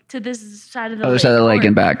 like to this side of the other lake. Side of the lake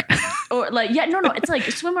and back. Or like, yeah, no, it's like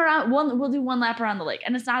swim around. We'll do one lap around the lake.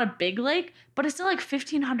 And it's not a big lake, but it's still like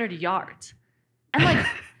 1,500 yards. And like,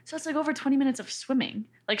 so it's like over 20 minutes of swimming,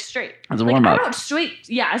 like straight. As a warm up. As a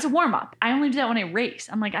warm up. I only do that when I race.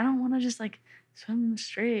 I'm like, I don't want to just like swim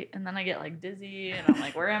straight. And then I get like dizzy and I'm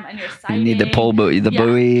like, where am I? And you're sighting. You need the pole buoy,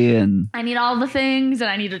 buoy and. I need all the things and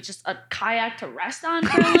I need just a kayak to rest on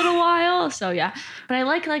for a little while. So yeah, but I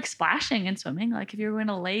like splashing and swimming. Like if you're going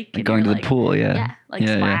to a lake. Like going to the pool, yeah. Yeah, like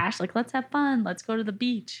splash. Yeah. Like let's have fun. Let's go to the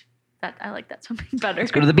beach. I like that swimming better.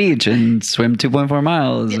 Let's go to the beach and swim 2.4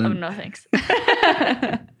 miles. Yeah, no thanks. This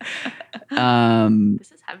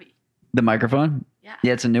is heavy. The microphone? Yeah.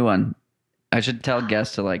 Yeah, it's a new one. I should tell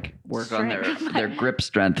guests to like work on their grip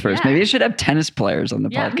strength first. Maybe I should have tennis players on the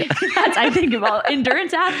podcast. I think about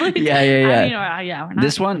endurance athletes. Yeah. We're not.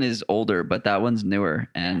 This one is older, but that one's newer,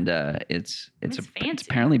 and it's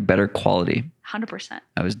apparently better quality. 100%.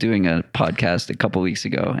 I was doing a podcast a couple weeks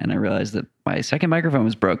ago, and I realized that my second microphone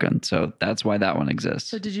was broken, so that's why that one exists.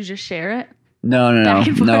 So did you just share it? No. Back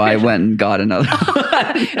and No, I forth? went and got another.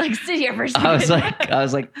 Like, sit here for a second. I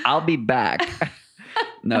was like, I'll be back.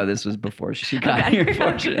 No, this was before she got Okay. here,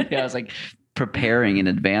 fortunately. I was like preparing in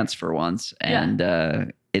advance for once, Yeah.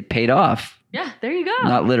 and it paid off. Yeah, there you go.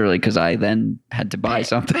 Not literally, because I then had to buy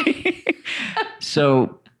something.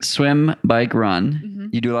 So swim, bike, run.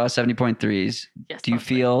 Mhm. You do a lot of 70.3s. Yes, Do you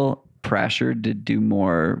mostly. feel pressured to do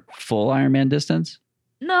more full Ironman distance?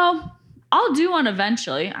 No, I'll do one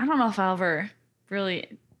eventually. I don't know if I'll ever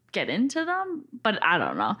really get into them, but I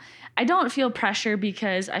don't know. I don't feel pressure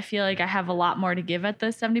because I feel like I have a lot more to give at the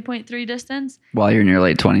 70.3 distance. While you're in your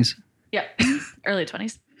late 20s? Yep, early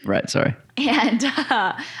 20s. Right, sorry. And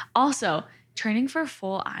also, training for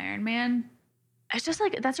full Ironman, it's just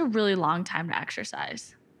like, that's a really long time to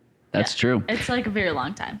exercise. That's true. It's like a very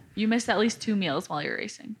long time. You miss at least 2 meals while you're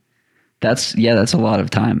racing. That's a lot of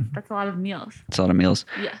time. That's a lot of meals. It's a lot of meals.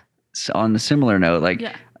 Yeah. So on a similar note, like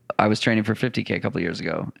Yeah. I was training for 50K a couple of years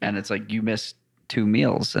ago, and it's like you miss 2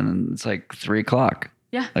 meals, and it's like 3:00.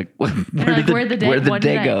 Yeah. Like And you're like, where'd the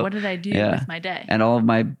day go? What did I do Yeah. with my day? And all of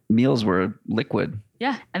my meals were liquid.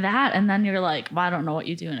 Yeah. And then you're like, well, I don't know what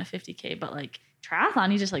you do in a 50K, but like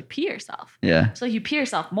triathlon, you just like pee yourself. Yeah. So you pee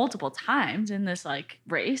yourself multiple times in this like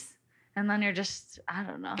race. And then you're just, I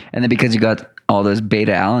don't know. And then because you got all those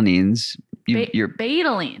beta alanines, you're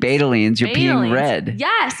Betalines. betalines, you're peeing Betalines. red.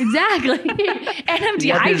 Yes, exactly. And I'm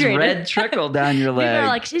You got this dehydrated. red trickle down your leg. People are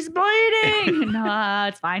like, she's bleeding. No,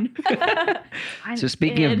 it's fine. Fine, So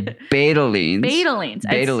speaking of kid. betalines. betalines.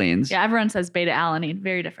 Betalines. Yeah, everyone says beta alanine.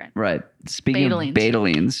 Very different. Right. Speaking Betalines. of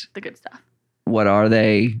betalines, The good stuff. what are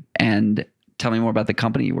they? And tell me more about the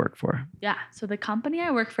company you work for. Yeah. So the company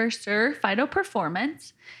I work for, Sir Phyto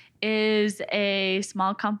Performance, is a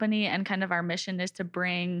small company, and kind of our mission is to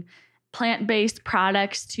bring plant-based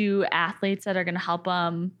products to athletes that are going to help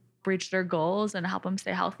them reach their goals and help them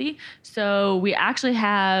stay healthy. So we actually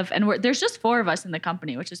have, and there's just 4 of us in the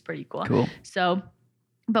company, which is pretty cool. Cool. So,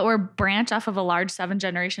 but we're branched off of a large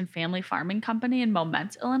 7-generation family farming company in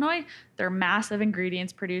Moment, Illinois. They're massive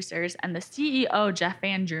ingredients producers. And the CEO, Jeff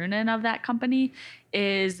Van Drunen of that company,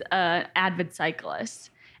 is an avid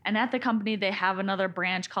cyclist. And at the company, they have another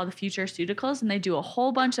branch called Futureceuticals, and they do a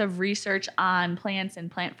whole bunch of research on plants and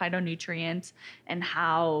plant phytonutrients and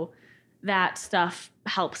how that stuff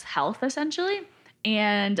helps health, essentially.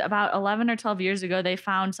 And about 11 or 12 years ago, they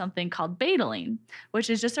found something called betaline, which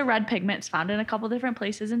is just a red pigment. It's found in a couple different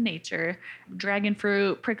places in nature. Dragon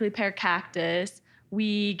fruit, prickly pear cactus.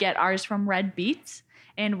 We get ours from red beets,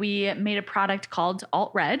 and we made a product called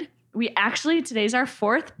Alt Red. We actually, today's our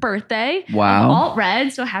 4th birthday. Wow. Alt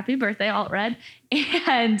Red. So happy birthday, Alt Red.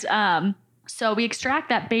 And so we extract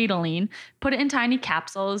that betaline, put it in tiny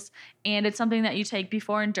capsules, and it's something that you take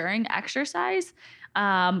before and during exercise.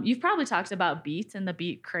 You've probably talked about beets and the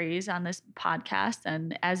beet craze on this podcast.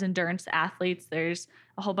 And as endurance athletes, there's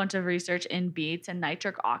a whole bunch of research in beets and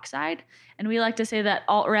nitric oxide. And we like to say that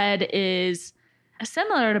Alt Red is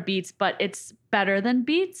similar to beets, but it's better than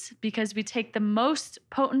beets because we take the most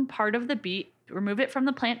potent part of the beet, remove it from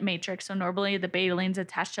the plant matrix. So normally the betaline's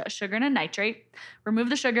attached to a sugar and a nitrate.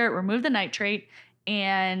 Remove the sugar, remove the nitrate,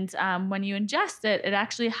 and when you ingest it, it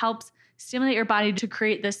actually helps stimulate your body to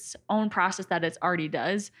create this own process that it already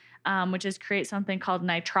does, which is create something called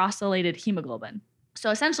nitrosylated hemoglobin. So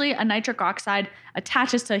essentially, a nitric oxide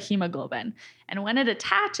attaches to hemoglobin. And when it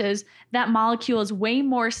attaches, that molecule is way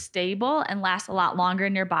more stable and lasts a lot longer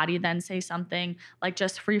in your body than, say, something like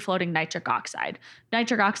just free-floating nitric oxide.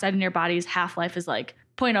 Nitric oxide in your body's half-life is like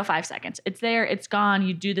 0.05 seconds. It's there, it's gone.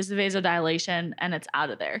 You do this vasodilation, and it's out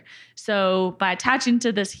of there. So by attaching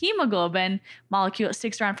to this hemoglobin molecule, it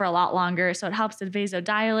sticks around for a lot longer. So it helps it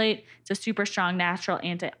vasodilate. It's a super strong natural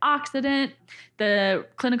antioxidant. The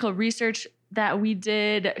clinical research that we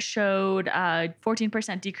did showed a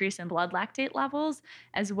 14% decrease in blood lactate levels,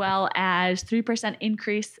 as well as 3%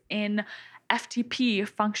 increase in FTP,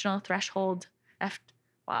 functional threshold.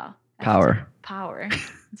 Power. Power.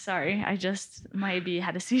 Sorry, I just maybe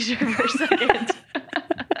had a seizure for a second.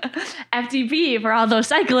 FTP for all those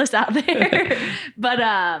cyclists out there.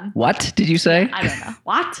 But What did you say? I don't know.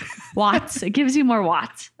 Watts. It gives you more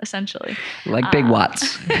watts, essentially. Like big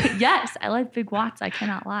watts. Yes, I like big watts. I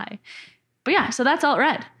cannot lie. But yeah, so that's Alt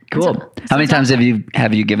Red. Cool. How many times have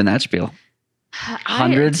you given that spiel?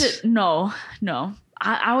 Hundreds? No.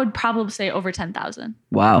 I would probably say over 10,000.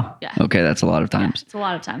 Wow. Yeah. Okay, that's a lot of times. Yeah, it's a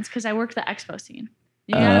lot of times because I work the expo scene.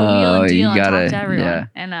 You gotta wheel and deal and talk to everyone. Yeah.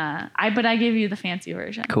 And I give you the fancy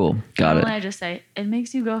version. Cool. Got Normally it. I just say it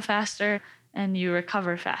makes you go faster and you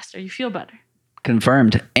recover faster. You feel better.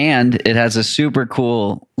 Confirmed. And it has a super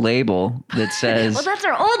cool label that says Well, that's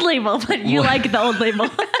our old label, but you like the old label.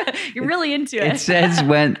 You're really into it.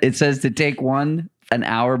 It says to take an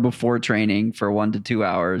hour before training for 1 to 2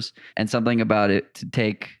 hours, and something about it to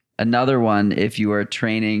take another one if you are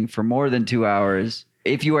training for more than 2 hours.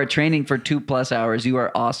 If you are training for 2+ hours, you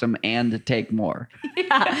are awesome, and to take more.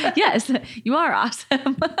 Yeah. Yes, you are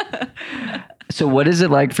awesome. So what is it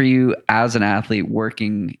like for you as an athlete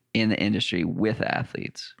working in the industry with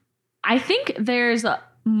athletes? I think there's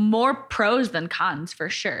more pros than cons for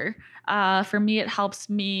sure. For me, it helps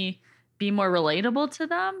me be more relatable to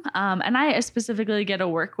them. And I specifically get to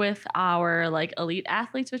work with our like elite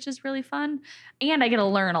athletes, which is really fun. And I get to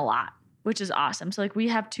learn a lot, which is awesome. So like we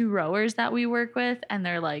have 2 rowers that we work with, and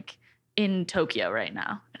they're like in Tokyo right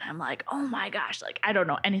now. And I'm like, oh my gosh, like I don't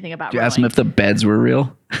know anything about Did you rowing. ask them if the beds were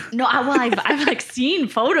real? No, I've like seen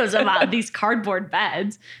photos about these cardboard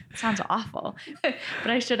beds. It sounds awful, but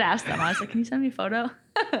I should ask them. I was like, can you send me a photo?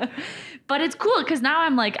 But it's cool because now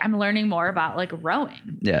I'm learning more about like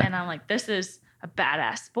rowing. Yeah. And I'm like, this is a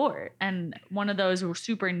badass sport, and one of those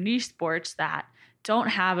super niche sports that don't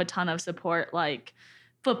have a ton of support, like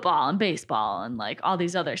football and baseball and like all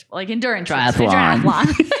these other like endurance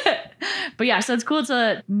triathlon. But yeah, so it's cool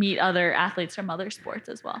to meet other athletes from other sports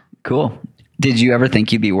as well. Cool. Did you ever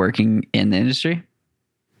think you'd be working in the industry?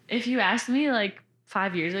 If you asked me like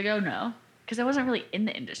 5 years ago, no, because I wasn't really in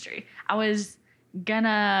the industry. I was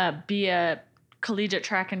gonna be a collegiate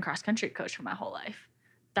track and cross country coach for my whole life.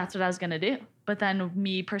 That's what I was gonna do. But then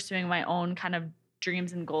me pursuing my own kind of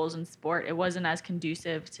dreams and goals in sport, it wasn't as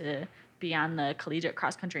conducive to be on the collegiate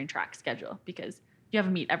cross country and track schedule because you have a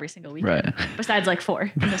meet every single weekend, right, besides like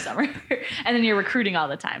 4 in the summer. And then you're recruiting all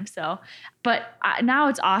the time. So, but now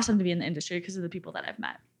it's awesome to be in the industry because of the people that I've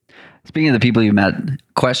met. Speaking of the people you met,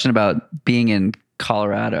 question about being in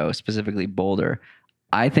Colorado, specifically Boulder.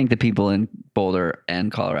 I think the people in Boulder and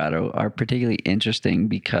Colorado are particularly interesting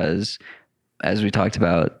because, as we talked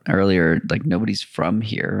about earlier, like nobody's from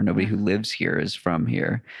here. Nobody who lives here is from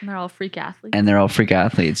here. And they're all freak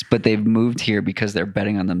athletes. But they've moved here because they're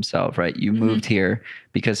betting on themselves, right? You moved here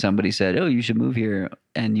because somebody said, oh, you should move here.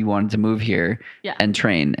 And you wanted to move here and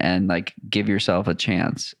train and like give yourself a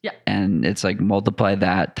chance. Yeah. And it's like multiply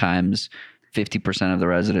that times 50% of the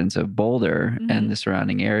residents of Boulder and the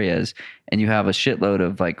surrounding areas. And you have a shitload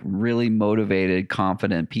of like really motivated,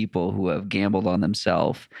 confident people who have gambled on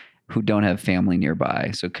themselves, who don't have family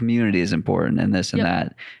nearby. So community is important and this and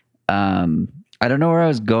that. I don't know where I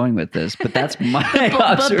was going with this, but that's my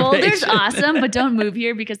observation. But Boulder's awesome, but don't move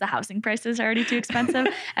here because the housing prices are already too expensive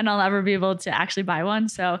and I'll never be able to actually buy one.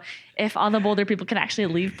 So if all the Boulder people could actually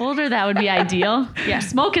leave Boulder, that would be ideal. Yeah,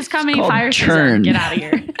 smoke is coming, fire season, get out of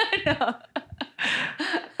here.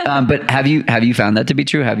 But have you found that to be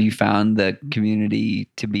true? Have you found the community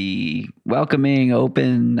to be welcoming,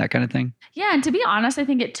 open, that kind of thing? Yeah, and to be honest, I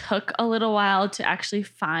think it took a little while to actually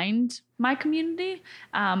find my community.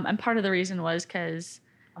 And part of the reason was because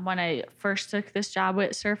when I first took this job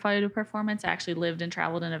with Certified Performance, I actually lived and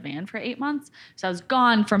traveled in a van for 8 months. So I was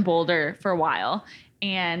gone from Boulder for a while.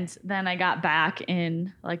 And then I got back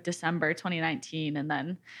in like December 2019, and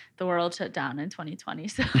then the world shut down in 2020.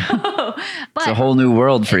 So but it's a whole new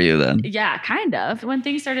world for you then. Yeah, kind of. When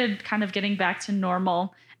things started kind of getting back to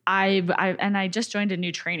normal, I just joined a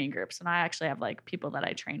new training group. So now I actually have like people that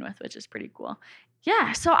I train with, which is pretty cool.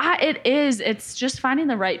 Yeah. So it's just finding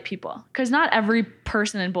the right people, because not every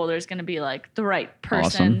person in Boulder is going to be like the right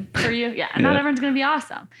person for you. Yeah. And not everyone's going to be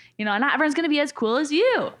awesome. You know, and not everyone's going to be as cool as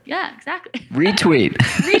you. Yeah, exactly. Retweet.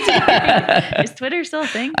 Is Twitter still a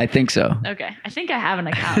thing? I think so. Okay. I think I have an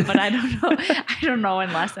account, but I don't know. I don't know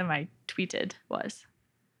when last time I tweeted was.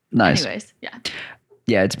 Nice. Anyways. Yeah.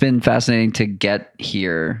 Yeah. It's been fascinating to get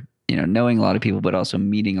here, you know, knowing a lot of people, but also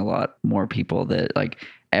meeting a lot more people that like,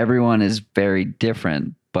 everyone is very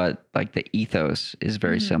different, but like the ethos is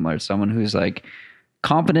very similar. Someone who's like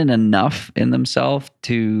confident enough in themselves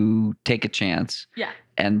to take a chance. Yeah.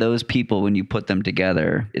 And those people, when you put them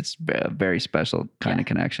together, it's a very special kind of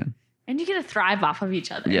connection. And you get to thrive off of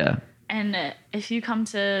each other. Yeah. And if you come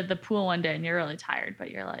to the pool one day and you're really tired,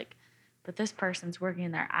 but you're like, but this person's working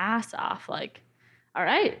their ass off, like, all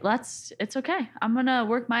right, it's okay. I'm going to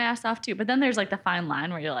work my ass off too. But then there's like the fine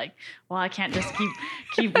line where you're like, well, I can't just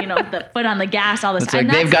keep, you know, the foot on the gas all the time.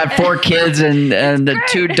 Like they've got 4 kids and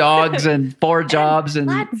 2 dogs and 4 jobs. And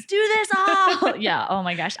let's do this all. Yeah. Oh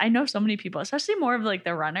my gosh. I know so many people, especially more of like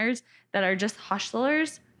the runners that are just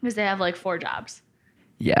hustlers because they have like 4 jobs.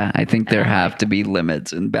 Yeah. I think there have to be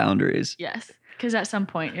limits and boundaries. Yes. Because at some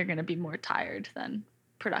point you're going to be more tired than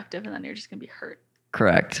productive, and then you're just going to be hurt.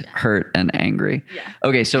 Correct. Yeah. Hurt and angry. Yeah.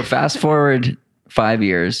 Okay. So fast forward 5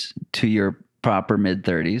 years to your proper mid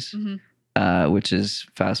 30s, Mm-hmm. which is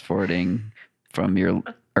fast forwarding from your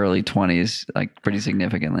early 20s, like pretty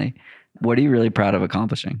significantly. What are you really proud of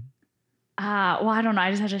accomplishing? Well, I don't know. I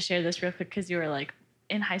just have to share this real quick because you were like,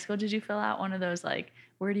 in high school, did you fill out one of those, like,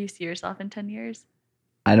 where do you see yourself in 10 years?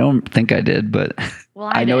 I don't think I did, but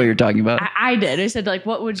Well, I know what you're talking about. I did. I said, like,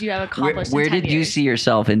 what would you have accomplished Where in 10 did years? you see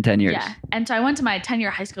yourself in 10 years? Yeah. And so I went to my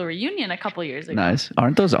 10-year high school reunion a couple years ago. Nice.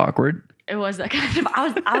 Aren't those awkward? It was that kind of,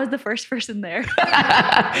 I was the first person there.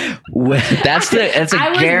 That's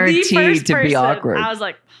a guarantee to be awkward. I was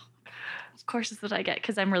like, of course this is what I get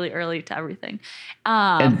because I'm really early to everything.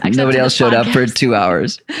 And nobody else showed up for 2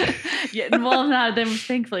 hours. Yeah, well, no, then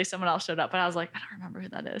thankfully someone else showed up, but I was like, I don't remember who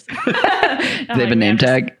that is. They have a name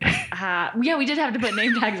tag? Yeah, we did have to put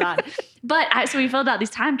name tags on. But so we filled out these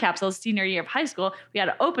time capsules senior year of high school. We had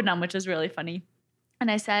to open them, which was really funny. And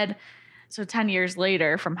I said, so 10 years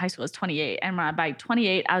later from high school is 28. And by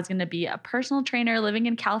 28, I was going to be a personal trainer living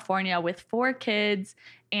in California with 4 kids.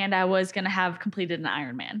 And I was going to have completed an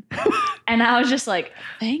Ironman. And I was just like,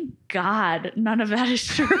 thank God none of that is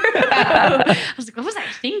true. I was like, what was I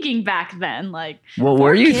thinking back then? Like, what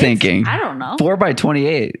were you thinking? I don't know. 4 by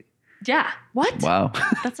 28. Yeah. What? Wow.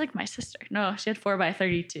 That's like my sister. No, she had 4 by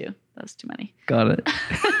 32. That was too many. Got it.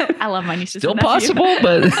 I love my nieces. Still possible,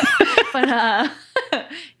 but. But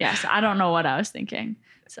yeah, so I don't know what I was thinking.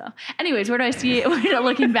 So anyways,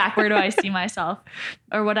 looking back, where do I see myself?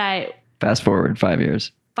 Or Fast forward 5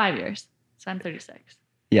 years. 5 years. So I'm 36.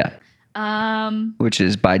 Yeah. Which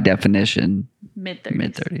is by definition mid-30s.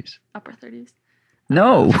 Mid-30s. Upper 30s.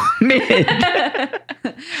 No, mid.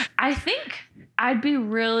 I think I'd be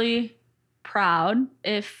really proud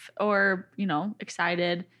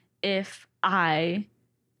excited if I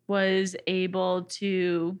was able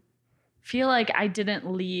to feel like I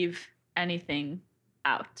didn't leave anything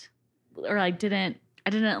out, or I didn't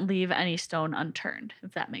leave any stone unturned,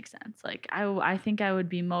 if that makes sense. Like I think I would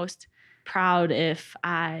be most proud if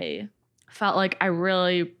I felt like I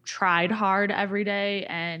really tried hard every day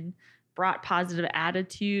and brought positive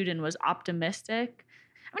attitude and was optimistic.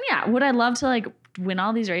 I mean, yeah, would I love to like win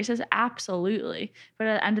all these races? Absolutely. But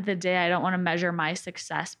at the end of the day, I don't want to measure my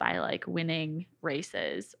success by like winning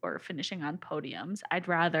races or finishing on podiums. I'd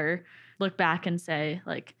rather look back and say,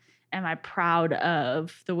 like, am I proud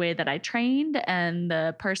of the way that I trained and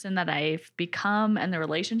the person that I've become and the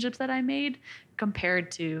relationships that I made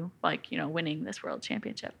compared to winning this world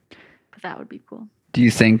championship? But that would be cool. Do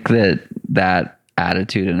you think that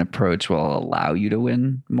attitude and approach will allow you to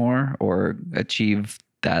win more or achieve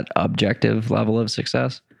that objective level of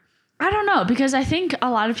success? I don't know, because I think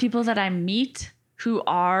a lot of people that I meet who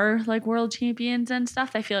are like world champions and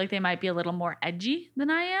stuff, I feel like they might be a little more edgy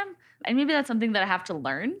than I am. And maybe that's something that I have to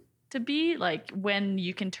learn to be, like, when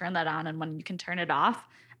you can turn that on and when you can turn it off.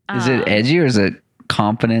 Is it edgy or is it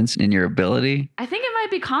confidence in your ability? I think it might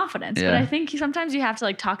be confidence, but I think sometimes you have to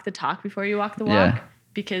like talk the talk before you walk the walk,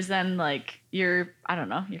 because then like you're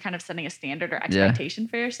kind of setting a standard or expectation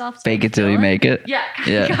for yourself. So fake it till you make it. Yeah.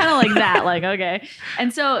 Kind of like that. Like, okay.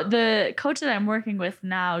 And so the coach that I'm working with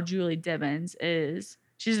now, Julie Dibbins,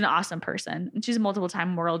 she's an awesome person. And she's a multiple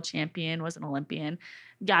time world champion, was an Olympian,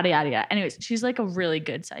 yada, yada, yada. Anyways, she's like a really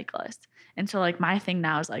good cyclist. And so like my thing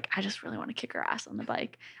now is like, I just really want to kick her ass on the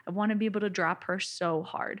bike. I want to be able to drop her so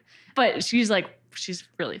hard. But she's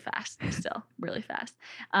really fast still, really fast.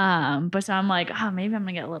 But so I'm like, maybe I'm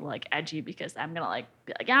gonna get a little like edgy because I'm gonna like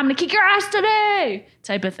be like, yeah, I'm gonna kick your ass today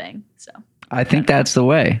type of thing. So I think that's the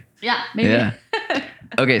way. Yeah, maybe. Yeah.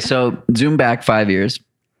 Okay, so zoom back 5 years.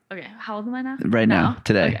 Okay, how old am I now? Right now,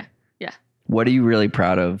 today. Okay. Yeah. What are you really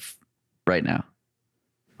proud of right now?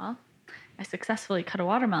 Well, I successfully cut a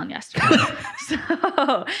watermelon yesterday. So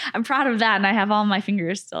I'm proud of that, and I have all my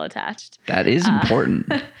fingers still attached. That is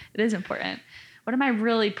important. It is important. What am I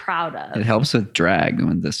really proud of? It helps with drag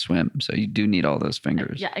when the swim, so you do need all those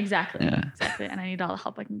fingers. Yeah, exactly. Yeah. Exactly. And I need all the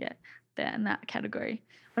help I can get in that category.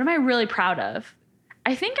 What am I really proud of?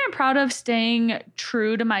 I think I'm proud of staying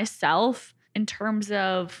true to myself in terms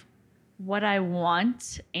of what I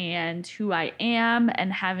want and who I am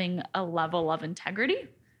and having a level of integrity.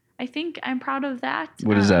 I think I'm proud of that.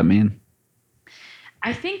 What does that mean?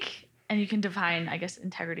 I think, and you can define, I guess,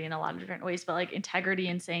 integrity in a lot of different ways, but like integrity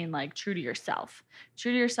in saying like true to yourself,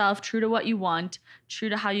 true to what you want, true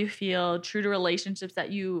to how you feel, true to relationships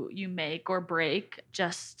that you make or break,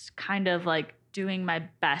 just kind of like doing my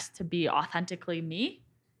best to be authentically me.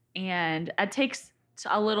 And it takes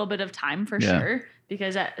a little bit of time for sure,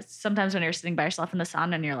 because sometimes when you're sitting by yourself in the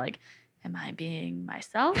sun and you're like, am I being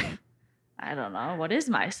myself? I don't know. What is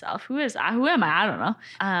myself? Who is I? Who am I? I don't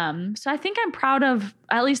know. So I think I'm proud of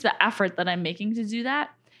at least the effort that I'm making to do that.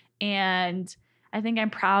 And I think I'm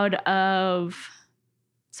proud of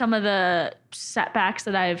some of the setbacks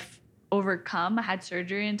that I've overcome. I had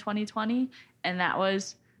surgery in 2020, and that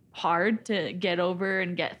was hard to get over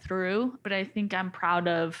and get through. But I think I'm proud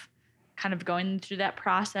of kind of going through that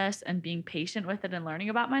process and being patient with it and learning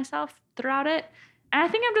about myself throughout it. And I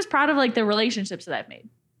think I'm just proud of like the relationships that I've made.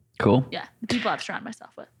 Cool. Yeah, the people I've surrounded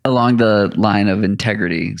myself with. Along the line of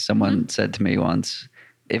integrity, someone said to me once,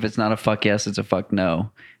 if it's not a fuck yes, it's a fuck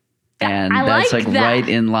no. And I that's like like that. right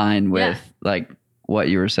in line with like what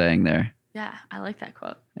you were saying there. Yeah, I like that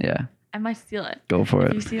quote. Yeah. I might steal it. Go for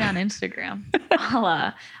If it. you see it on Instagram,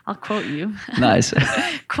 I'll quote you. Nice.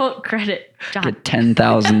 Quote credit, John. Get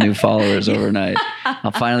 10,000 new followers overnight.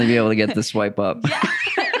 I'll finally be able to get the swipe up. Yeah.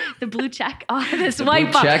 The blue check. Oh, the Blue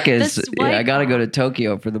swipe up. check is, The yeah, I swipe got to up. go to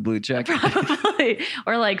Tokyo for the blue check. Probably.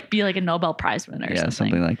 Or like be like a Nobel Prize winner or Yeah,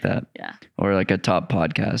 something like that. Yeah. Or like a top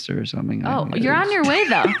podcaster or something. Oh, you're on your way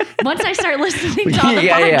though. Once I start listening to all the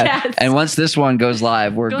yeah. podcasts. And once this one goes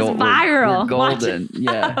live, we're, Goes viral. we're Watch golden. it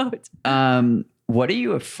Yeah. out. What are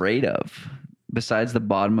you afraid of besides the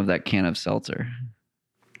bottom of that can of seltzer?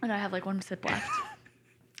 And I have like one sip left.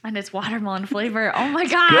 And it's watermelon flavor. Oh my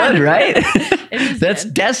God. Good, right? It is That's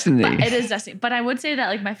good. destiny. But it is destiny. But I would say that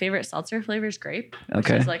like my favorite seltzer flavor is grape.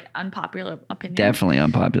 Okay. Which is like unpopular opinion. Definitely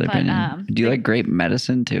unpopular But, opinion. Do you like grape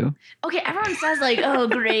medicine too? Okay, everyone says like, oh,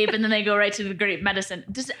 grape, and then they go right to the grape medicine.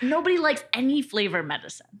 Just nobody likes any flavor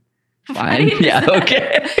medicine. Fine. Right? Yeah,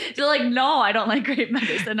 okay. They're like, no, I don't like grape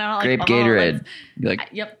medicine. I don't Grape like Gatorade. You like,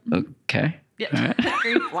 Yep. okay. Yep. All right.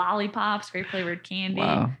 Grape lollipops, grape flavored candy.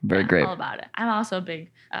 Wow, very Yeah, grape. All about it. I'm also a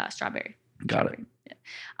big strawberry. Got it.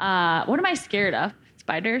 Yeah. What am I scared of?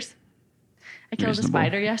 Spiders. I killed Reasonable. a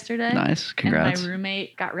spider yesterday. Nice. Congrats. And my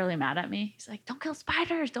roommate got really mad at me. He's like, don't kill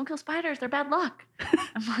spiders. Don't kill spiders. They're bad luck.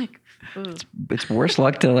 I'm like, ooh. It's worse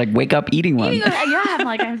luck to like wake up eating one. Yeah,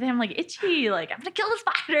 I'm like itchy. Like, I'm going to kill the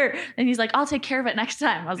spider. And he's like, I'll take care of it next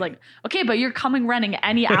time. I was like, okay, but you're coming running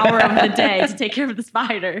any hour of the day to take care of the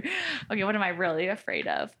spider. Okay, what am I really afraid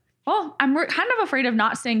of? Well, I'm kind of afraid of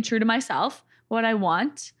not staying true to myself, what I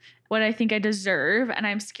want, what I think I deserve. And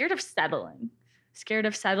I'm scared of settling. Scared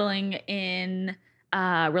of settling in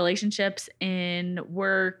relationships, in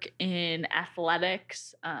work, in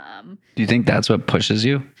athletics. Do you think that's what pushes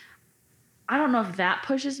you? I don't know if that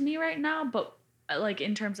pushes me right now, but like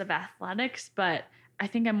in terms of athletics, but I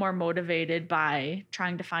think I'm more motivated by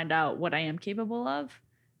trying to find out what I am capable of,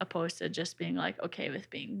 opposed to just being like okay with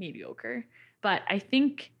being mediocre. But I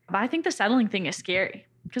think the settling thing is scary.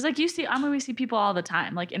 Because like we see people all the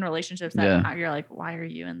time, like in relationships that you're like, why are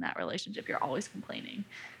you in that relationship? You're always complaining.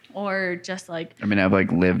 Or just like, I mean, I've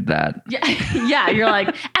like lived that. yeah, yeah. You're like,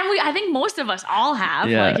 and I think most of us all have.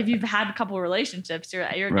 Yeah. Like if you've had a couple relationships, you're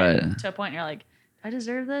Right. getting to a point you're like, do I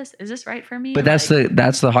deserve this? Is this right for me? But that's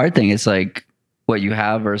the hard thing. It's like what you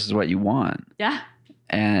have versus what you want. yeah.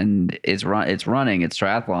 And it's running, it's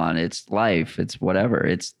triathlon, it's life, it's whatever.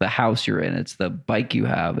 It's the house you're in, it's the bike you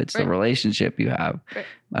have, it's the Right. relationship you have. Right.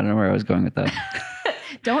 I don't know where I was going with that.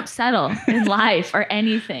 Don't settle in life or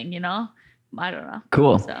anything, you know? I don't know.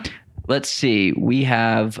 Cool. So Let's see. We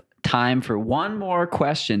have time for one more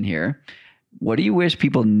question here. What do you wish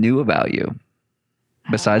people knew about you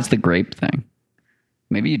besides the grape thing?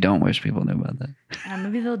 Maybe you don't wish people knew about that.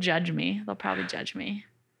 maybe they'll judge me. They'll probably judge me.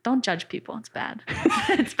 Don't judge people. It's bad.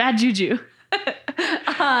 It's bad juju.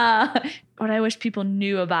 What I wish people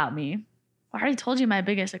knew about me. I already told you my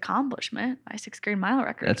biggest accomplishment, my 6th grade mile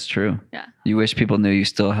record. That's true. Yeah. You wish people knew you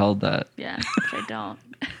still held that. Yeah, which I don't.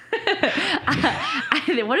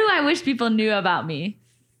 What do I wish people knew about me?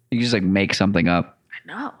 You just like make something up. I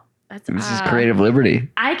know. That's This is creative liberty.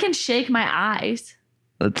 I can shake my eyes.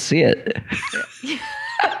 Let's see it.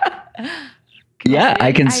 Yeah,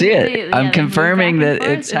 I can see it. I'm confirming that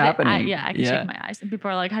it's happening. I can shake my eyes. And people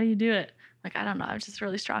are like, how do you do it? Like, I don't know. I have just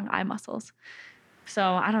really strong eye muscles. So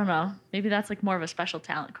I don't know. Maybe that's like more of a special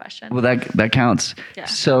talent question. Well, that counts. Yeah.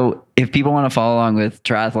 So if people want to follow along with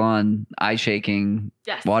triathlon, eye shaking,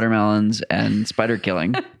 Yes. watermelons, and spider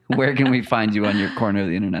killing, where can we find you on your corner of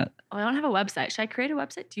the internet? Oh, I don't have a website. Should I create a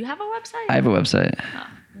website? Do you have a website? I have a website. Oh,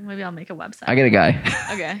 maybe I'll make a website. I got a guy.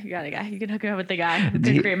 Okay, you got a guy. You can hook me up with the guy who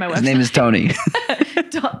can create my website. His name is Tony.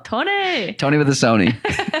 Tony. Tony with a Sony.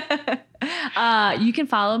 You can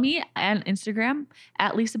follow me on Instagram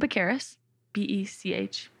at Lisa Becharas,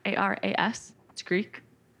 Becharas. It's Greek.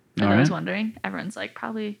 For All those right. wondering, everyone's like,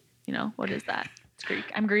 probably, what is that? It's Greek.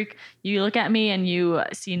 I'm Greek. You look at me and you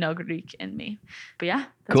see no Greek in me. But yeah,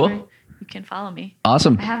 that's Cool. where you can follow me.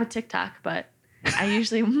 Awesome. I have a TikTok, but I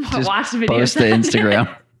usually Just watch videos. post to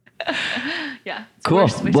Instagram. Yeah. Cool.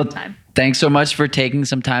 Waste Well, of time. thanks so much for taking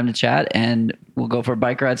some time to chat, and we'll go for a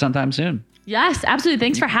bike ride sometime soon. Yes, absolutely.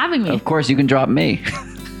 Thanks for having me. Of course, you can drop me.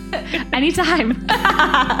 Anytime.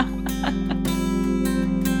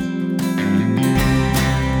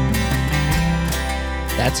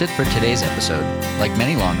 That's it for today's episode. Like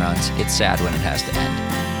many long runs, it's sad when it has to end.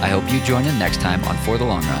 I hope you join in next time on For the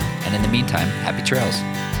Long Run, and in the meantime, happy trails.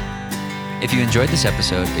 If you enjoyed this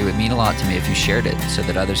episode, it would mean a lot to me if you shared it so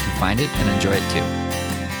that others can find it and enjoy it too.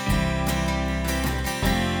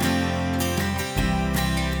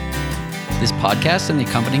 This podcast and the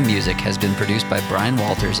accompanying music has been produced by Brian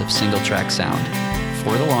Walters of Single Track Sound.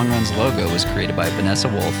 For the Long Run's logo was created by Vanessa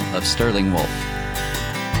Wolf of Sterling Wolf.